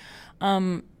list.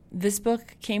 This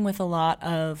book came with a lot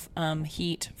of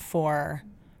heat for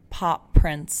pop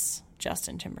prince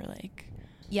Justin Timberlake.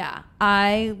 Yeah,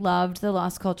 I loved the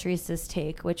Las Culturistas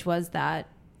take, which was that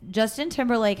Justin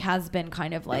Timberlake has been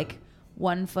kind of like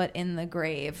one foot in the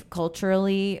grave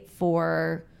culturally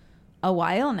for a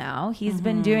while now. He's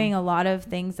been doing a lot of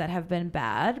things that have been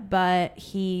bad, but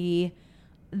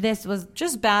this was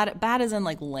Just bad as in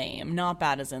like lame, not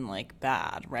bad as in like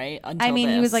bad, right?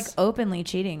 He was like openly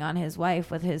cheating on his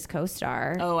wife with his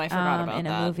co-star. Oh, I forgot about in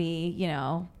that. a movie, you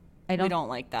know. We don't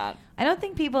like that. I don't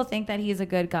think people think that he's a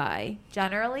good guy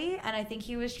generally, and I think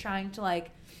he was trying to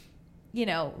like, you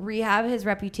know, rehab his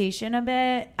reputation a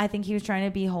bit. I think he was trying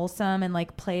to be wholesome and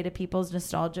like play to people's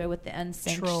nostalgia with the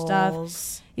NSYNC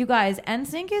stuff. You guys,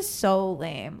 NSYNC is so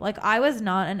lame. Like, I was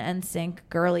not an NSYNC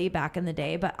girly back in the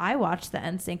day, but I watched the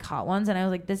NSYNC Hot Ones and I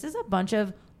was like, this is a bunch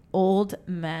of old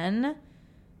men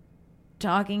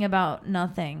talking about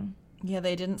nothing. Yeah,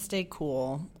 they didn't stay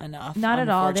cool enough. Not at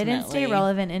all. They didn't stay unfortunately.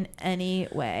 relevant in any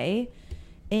way.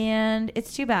 And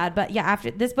it's too bad. But yeah, after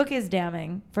this book is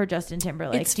damning for Justin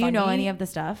Timberlake. It's Do you know funny. any of the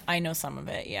stuff? I know some of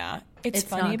it, yeah. It's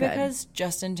It's not funny good. because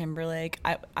Justin Timberlake,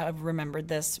 I've remembered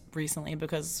this recently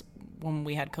because when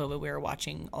we had COVID, we were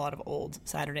watching a lot of old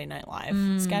Saturday Night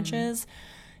Live sketches.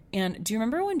 And do you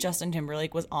remember when Justin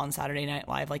Timberlake was on Saturday Night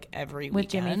Live like every With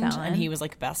Jimmy weekend? Fallon. And he was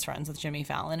like best friends with Jimmy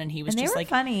Fallon, and he was And they just were like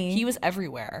funny. He was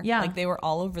everywhere. Yeah. Like they were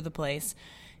all over the place.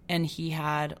 And he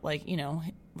had like, you know,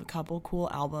 a couple cool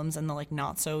albums in the like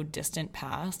not so distant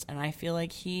past, and I feel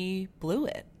like he blew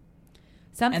it.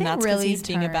 Something And that's because really he's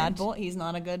being a bad turned. boy. He's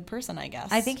not a good person, I guess.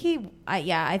 I think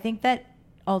I think that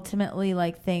ultimately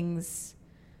like things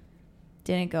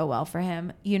didn't go well for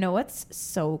him. You know what's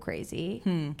so crazy?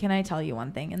 Can I tell you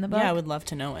one thing in the book? Yeah, I would love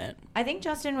to know it. I think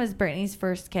Justin was Britney's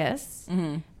first kiss.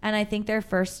 Mm-hmm. And I think their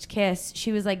first kiss,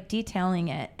 she was like detailing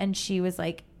it. And she was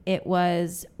like, it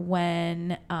was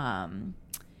when,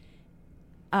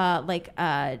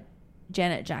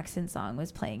 Janet Jackson's song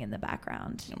was playing in the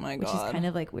background. Oh my Which God. is kind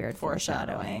of like weird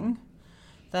foreshadowing.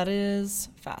 That is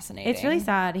fascinating. It's really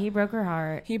sad. He broke her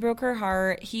heart. He broke her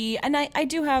heart. I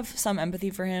do have some empathy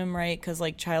for him, right? Because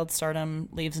like child stardom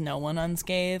leaves no one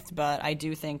unscathed. But I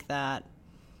do think that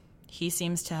he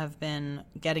seems to have been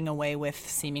getting away with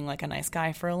seeming like a nice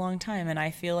guy for a long time. And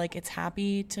I feel like it's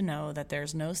happy to know that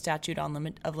there's no statute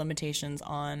of limitations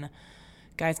on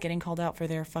guys getting called out for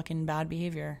their fucking bad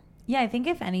behavior. Yeah, I think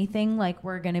if anything, like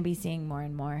we're going to be seeing more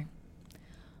and more.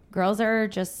 Girls are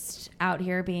just out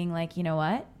here being like, you know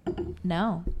what?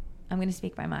 No, I'm going to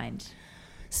speak my mind.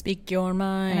 Speak your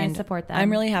mind. And I support them.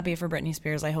 I'm really happy for Britney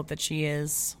Spears. I hope that she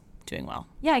is doing well.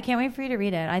 Yeah, I can't wait for you to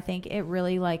read it. I think it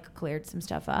really like cleared some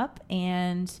stuff up,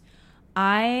 and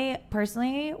I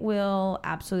personally will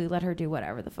absolutely let her do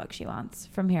whatever the fuck she wants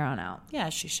from here on out. Yeah,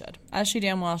 she should. As she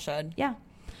damn well should. Yeah.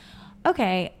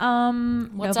 Okay.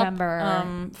 What's November.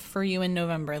 up for you in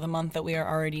November, the month that we are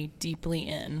already deeply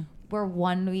in? We're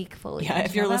 1 week fully. Yeah, into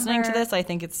if you're listening to November. this, I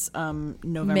think it's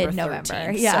November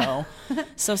Mid-November, 13th. yeah.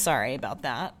 So sorry about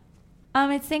that.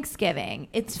 It's Thanksgiving.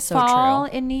 It's So fall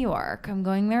true. in New York. I'm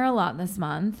going there a lot this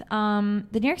month.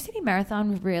 The New York City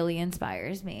Marathon really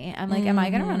inspires me. I'm like, am I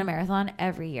going to run a marathon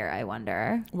every year? I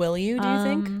wonder. Will you, do you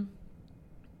think?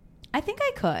 I think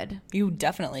I could. You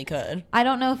definitely could. I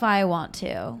don't know if I want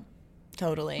to.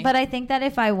 Totally. But I think that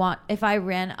if I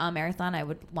ran a marathon, I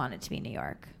would want it to be New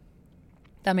York.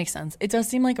 That makes sense. It does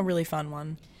seem like a really fun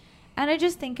one. And I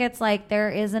just think it's like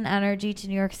there is an energy to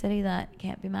New York City that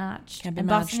can't be matched. Can't be and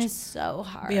matched. Boston is so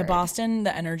hard. Yeah, Boston,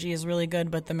 the energy is really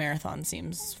good, but the marathon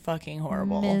seems fucking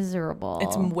horrible. Miserable.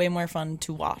 It's way more fun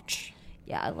to watch.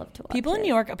 Yeah, I love to watch People in it. New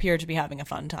York appear to be having a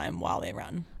fun time while they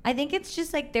run. I think it's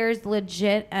just like there's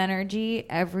legit energy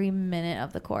every minute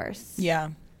of the course. Yeah.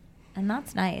 And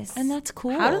that's nice. And that's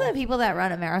cool. How do the people that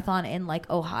run a marathon in like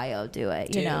Ohio do it,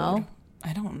 you Dude, know?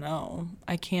 I don't know.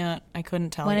 I couldn't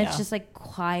tell When you. it's just like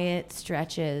quiet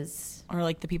stretches. Or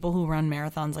like the people who run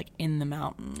marathons like in the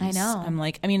mountains. I know. I'm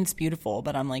like, I mean, it's beautiful,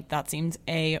 but I'm like, that seems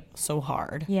so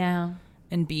hard. Yeah.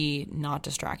 and B, not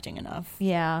distracting enough.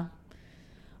 Yeah.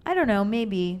 I don't know.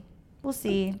 Maybe. We'll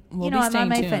see. We'll I'm be on my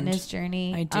staying tuned. fitness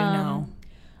journey. I do know.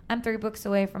 I'm 3 books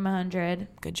away from 100.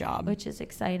 Good job. Which is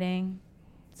exciting.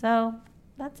 So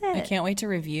that's it. I can't wait to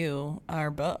review our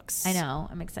books. I know.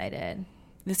 I'm excited.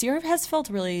 This year has felt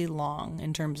really long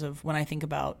in terms of when I think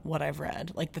about what I've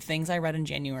read. Like the things I read in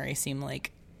January seem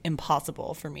like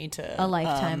impossible for me to a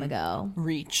lifetime ago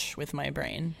reach with my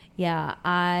brain. Yeah,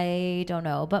 I don't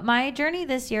know. But my journey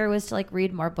this year was to like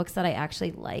read more books that I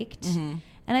actually liked. Mm-hmm.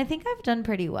 And I think I've done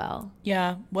pretty well.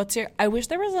 Yeah. I wish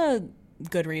there was a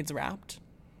Goodreads Wrapped.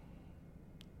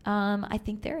 I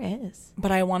think there is.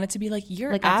 But I want it to be like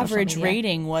your like average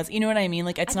rating was, you know what I mean?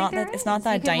 Like it's not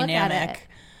that dynamic.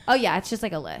 Oh yeah, it's just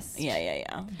like a list.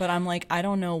 Yeah. But I'm like, I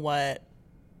don't know what,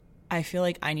 I feel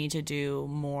like I need to do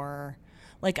more.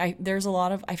 Like there's a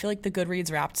lot of, I feel like the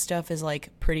Goodreads Wrapped stuff is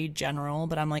like pretty general,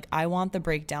 but I'm like, I want the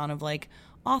breakdown of like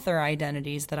author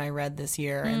identities that I read this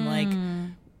year. And like,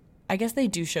 I guess they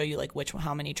do show you like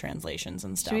how many translations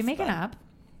and stuff. Should we make an app?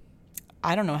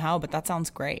 I don't know how, but that sounds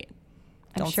great.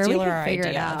 I'm Don't sure steal we can our figure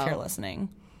idea it out if you're listening.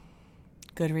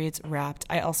 Goodreads Wrapped.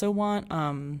 I also want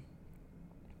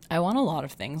I want a lot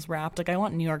of things wrapped. Like I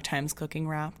want New York Times cooking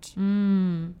wrapped.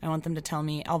 I want them to tell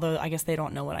me, although I guess they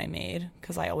don't know what I made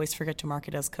because I always forget to mark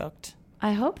it as cooked.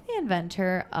 I hope the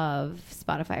inventor of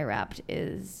Spotify Wrapped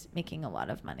is making a lot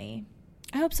of money.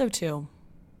 I hope so too.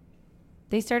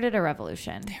 They started a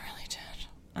revolution. They really did.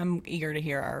 I'm eager to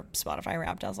hear our Spotify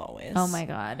Wrapped as always. Oh my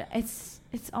God. It's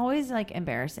always like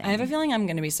embarrassing. I have a feeling I'm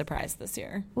going to be surprised this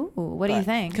year. Ooh, what do you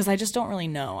think? Because I just don't really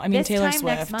know. I mean, this Taylor time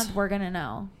Swift. next month we're going to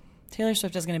know. Taylor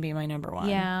Swift is going to be my number one.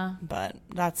 Yeah. But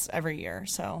that's every year,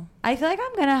 so. I feel like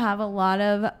I'm going to have a lot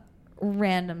of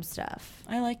random stuff.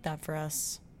 I like that for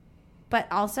us. But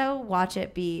also watch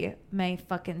it be my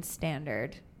fucking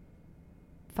standard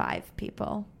 5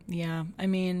 people. Yeah. I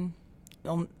mean,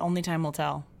 only time will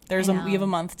tell. We have a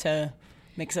month to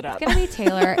mix it up. It's going to be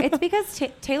Taylor. It's because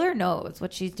Taylor knows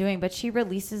what she's doing, but she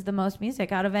releases the most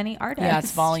music out of any artist. Yeah,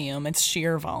 it's volume. It's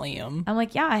sheer volume. I'm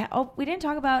like, we didn't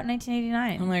talk about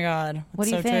 1989. Oh my God. What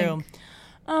do you think?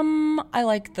 True. I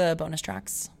like the bonus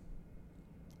tracks.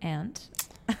 And?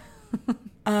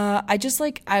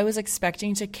 I was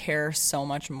expecting to care so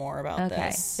much more about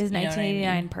this. Is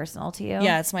 1989 personal to you?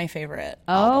 Yeah, it's my favorite.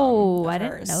 Oh, I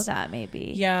didn't know that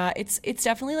maybe. Yeah, it's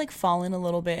definitely like fallen a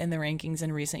little bit in the rankings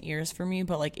in recent years for me,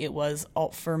 but like it was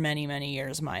for many, many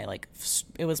years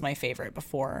it was my favorite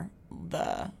before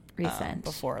the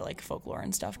before like Folklore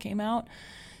and stuff came out.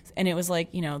 And it was like,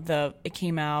 it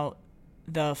came out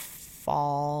the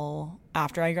fall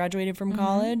after I graduated from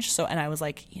college. So, and I was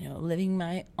like, living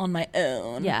on my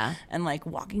own. Yeah. And like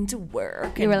walking to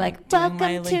work. You were like,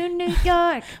 welcome to New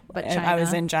York. But China. I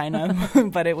was in China,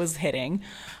 but it was hitting.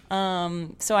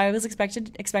 So I was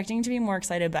expecting to be more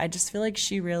excited, but I just feel like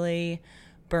she really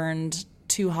burned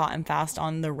too hot and fast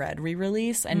on the Red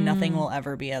re-release, and nothing will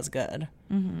ever be as good.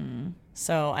 Mm-hmm.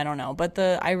 So I don't know, but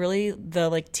the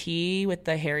like T with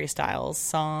the Harry Styles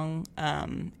song,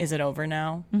 Is It Over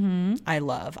Now?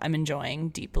 Mm-hmm. I'm enjoying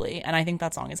deeply, and I think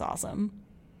that song is awesome.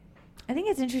 I think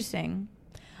it's interesting.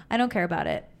 I don't care about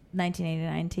it.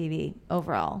 1989 TV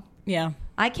overall. Yeah,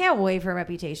 I can't wait for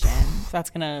Reputation. That's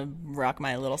gonna rock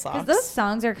my little socks. Because those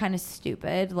songs are kind of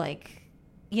stupid,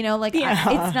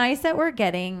 it's nice that we're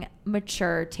getting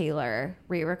mature Taylor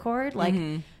re-record. Like,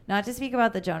 not to speak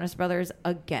about the Jonas Brothers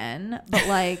again, but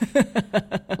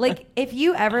like if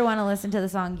you ever want to listen to the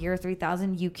song Year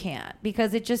 3000, you can't,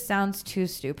 because it just sounds too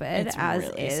stupid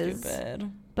stupid.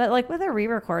 But like with a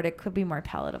re-record, it could be more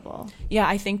palatable. Yeah,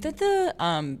 I think that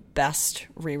the best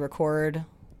re-record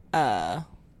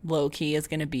low key is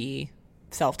going to be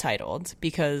self-titled,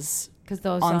 because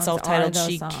those on songs self-titled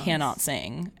she songs. cannot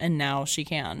sing, and now she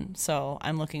can. So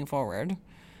I'm looking forward.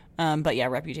 But yeah,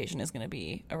 Reputation is going to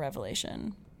be a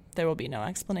revelation. There will be no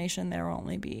explanation. There will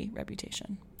only be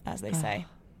Reputation, as they say.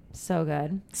 So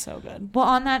good. So good. Well,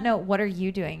 on that note, what are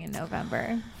you doing in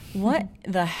November? What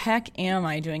the heck am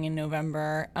I doing in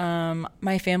November?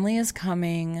 My family is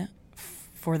coming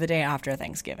for the day after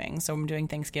Thanksgiving. So I'm doing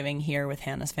Thanksgiving here with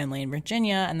Hannah's family in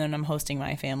Virginia, and then I'm hosting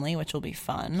my family, which will be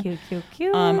fun.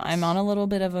 Cute. I'm on a little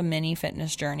bit of a mini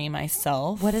fitness journey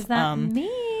myself. What does that mean?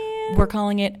 We're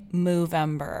calling it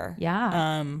Movember.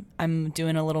 Yeah. I'm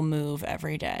doing a little move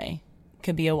every day.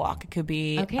 Could be a walk. It could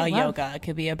be yoga. It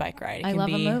could be a bike ride. I love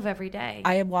a move every day.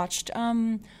 I watched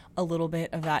a little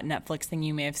bit of that Netflix thing.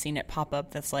 You may have seen it pop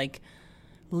up. That's like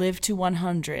Live to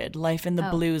 100, Life in the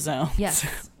Blue Zone.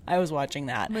 Yes. I was watching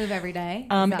that. Move Every Day.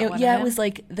 It was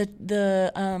like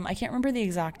the I can't remember the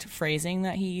exact phrasing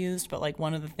that he used, but like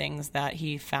one of the things that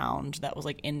he found that was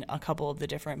like in a couple of the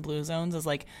different blue zones is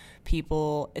like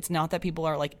it's not that people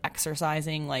are like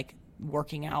exercising, like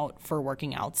working out for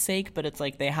working out's sake, but it's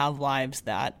like they have lives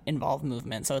that involve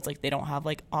movement. So it's like they don't have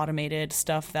like automated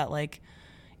stuff that like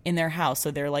in their house.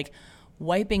 So they're like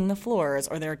wiping the floors,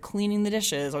 or they're cleaning the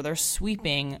dishes, or they're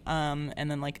sweeping, and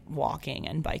then like walking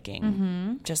and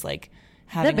biking, just like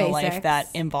having a life that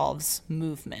involves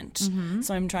movement.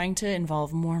 So I'm trying to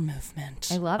involve more movement.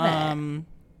 I love it. I'm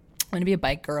gonna be a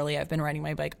bike girly. I've been riding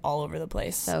my bike all over the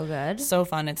place. So good. So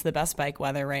fun. It's the best bike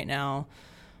weather right now.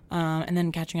 And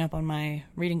then catching up on my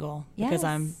reading goal because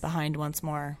I'm behind once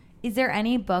more. Is there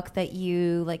any book that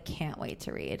you like can't wait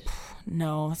to read?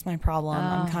 No, that's my problem.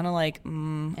 I'm kind of like,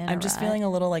 I'm just feeling a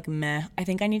little like meh. I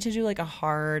think I need to do like a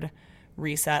hard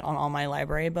reset on all my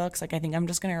library books. Like I think I'm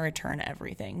just going to return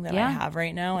everything that I have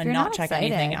right now and not check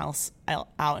anything else out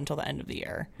until the end of the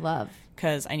year. Love.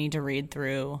 Because I need to read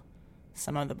through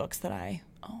some of the books that I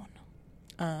own.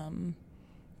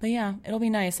 But yeah, it'll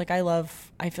be nice. Like I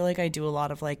feel like I do a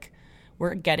lot of like,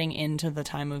 we're getting into the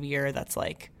time of year that's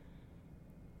like,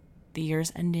 the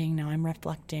year's ending. Now I'm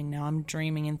reflecting. Now I'm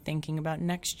dreaming and thinking about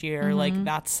next year. Like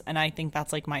and I think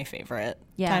that's like my favorite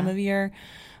time of year.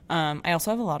 I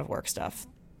also have a lot of work stuff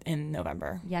in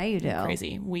November. Yeah, you do.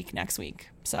 Crazy week next week.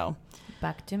 So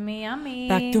back to Miami.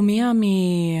 But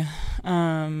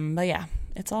yeah,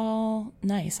 it's all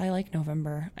nice. I like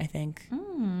November, I think,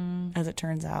 as it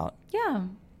turns out. Yeah,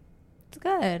 it's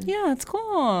good. Yeah, it's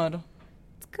good.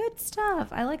 Good stuff.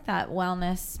 I like that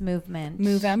wellness movement.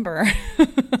 Movember.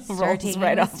 Start taking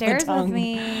right the off stairs the tongue. With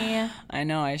me. I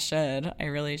know I should. I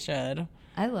really should.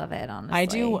 I love it, honestly. I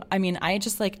do. I mean, I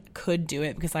just like could do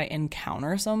it because I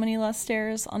encounter so many less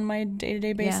stairs on my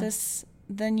day-to-day basis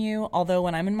than you. Although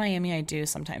when I'm in Miami, I do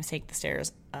sometimes take the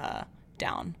stairs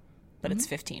down, but it's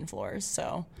 15 floors,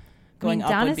 so going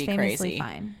up would be crazy.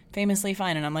 Famously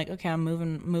fine. And I'm like, okay, I'm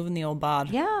moving the old bod.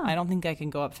 Yeah. I don't think I can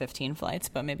go up 15 flights,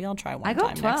 but maybe I'll try one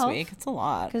time next week. It's a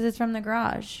lot. Because it's from the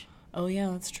garage. Oh,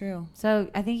 yeah, that's true.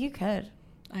 So I think you could.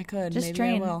 I could. Just maybe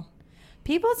train. I will.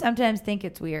 People sometimes think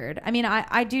it's weird. I mean,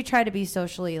 I do try to be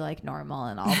socially like normal,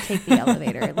 and I'll take the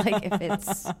elevator like if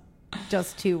it's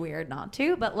just too weird not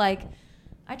to. But like,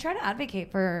 I try to advocate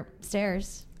for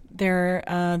stairs. They're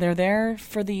there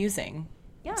for the using.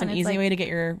 Yeah, it's an easy way to get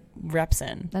your reps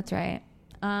in. That's right.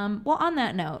 Well, on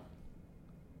that note,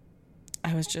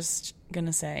 I was just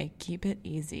gonna say, keep it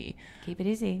easy. Keep it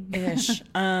easy. Ish.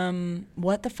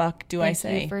 What the fuck do I say?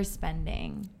 Thank you for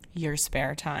spending your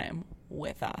spare time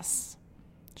with us.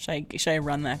 Should I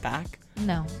run that back?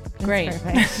 No. Great.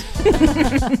 Perfect.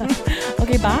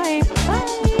 Okay, bye.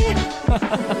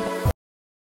 Bye.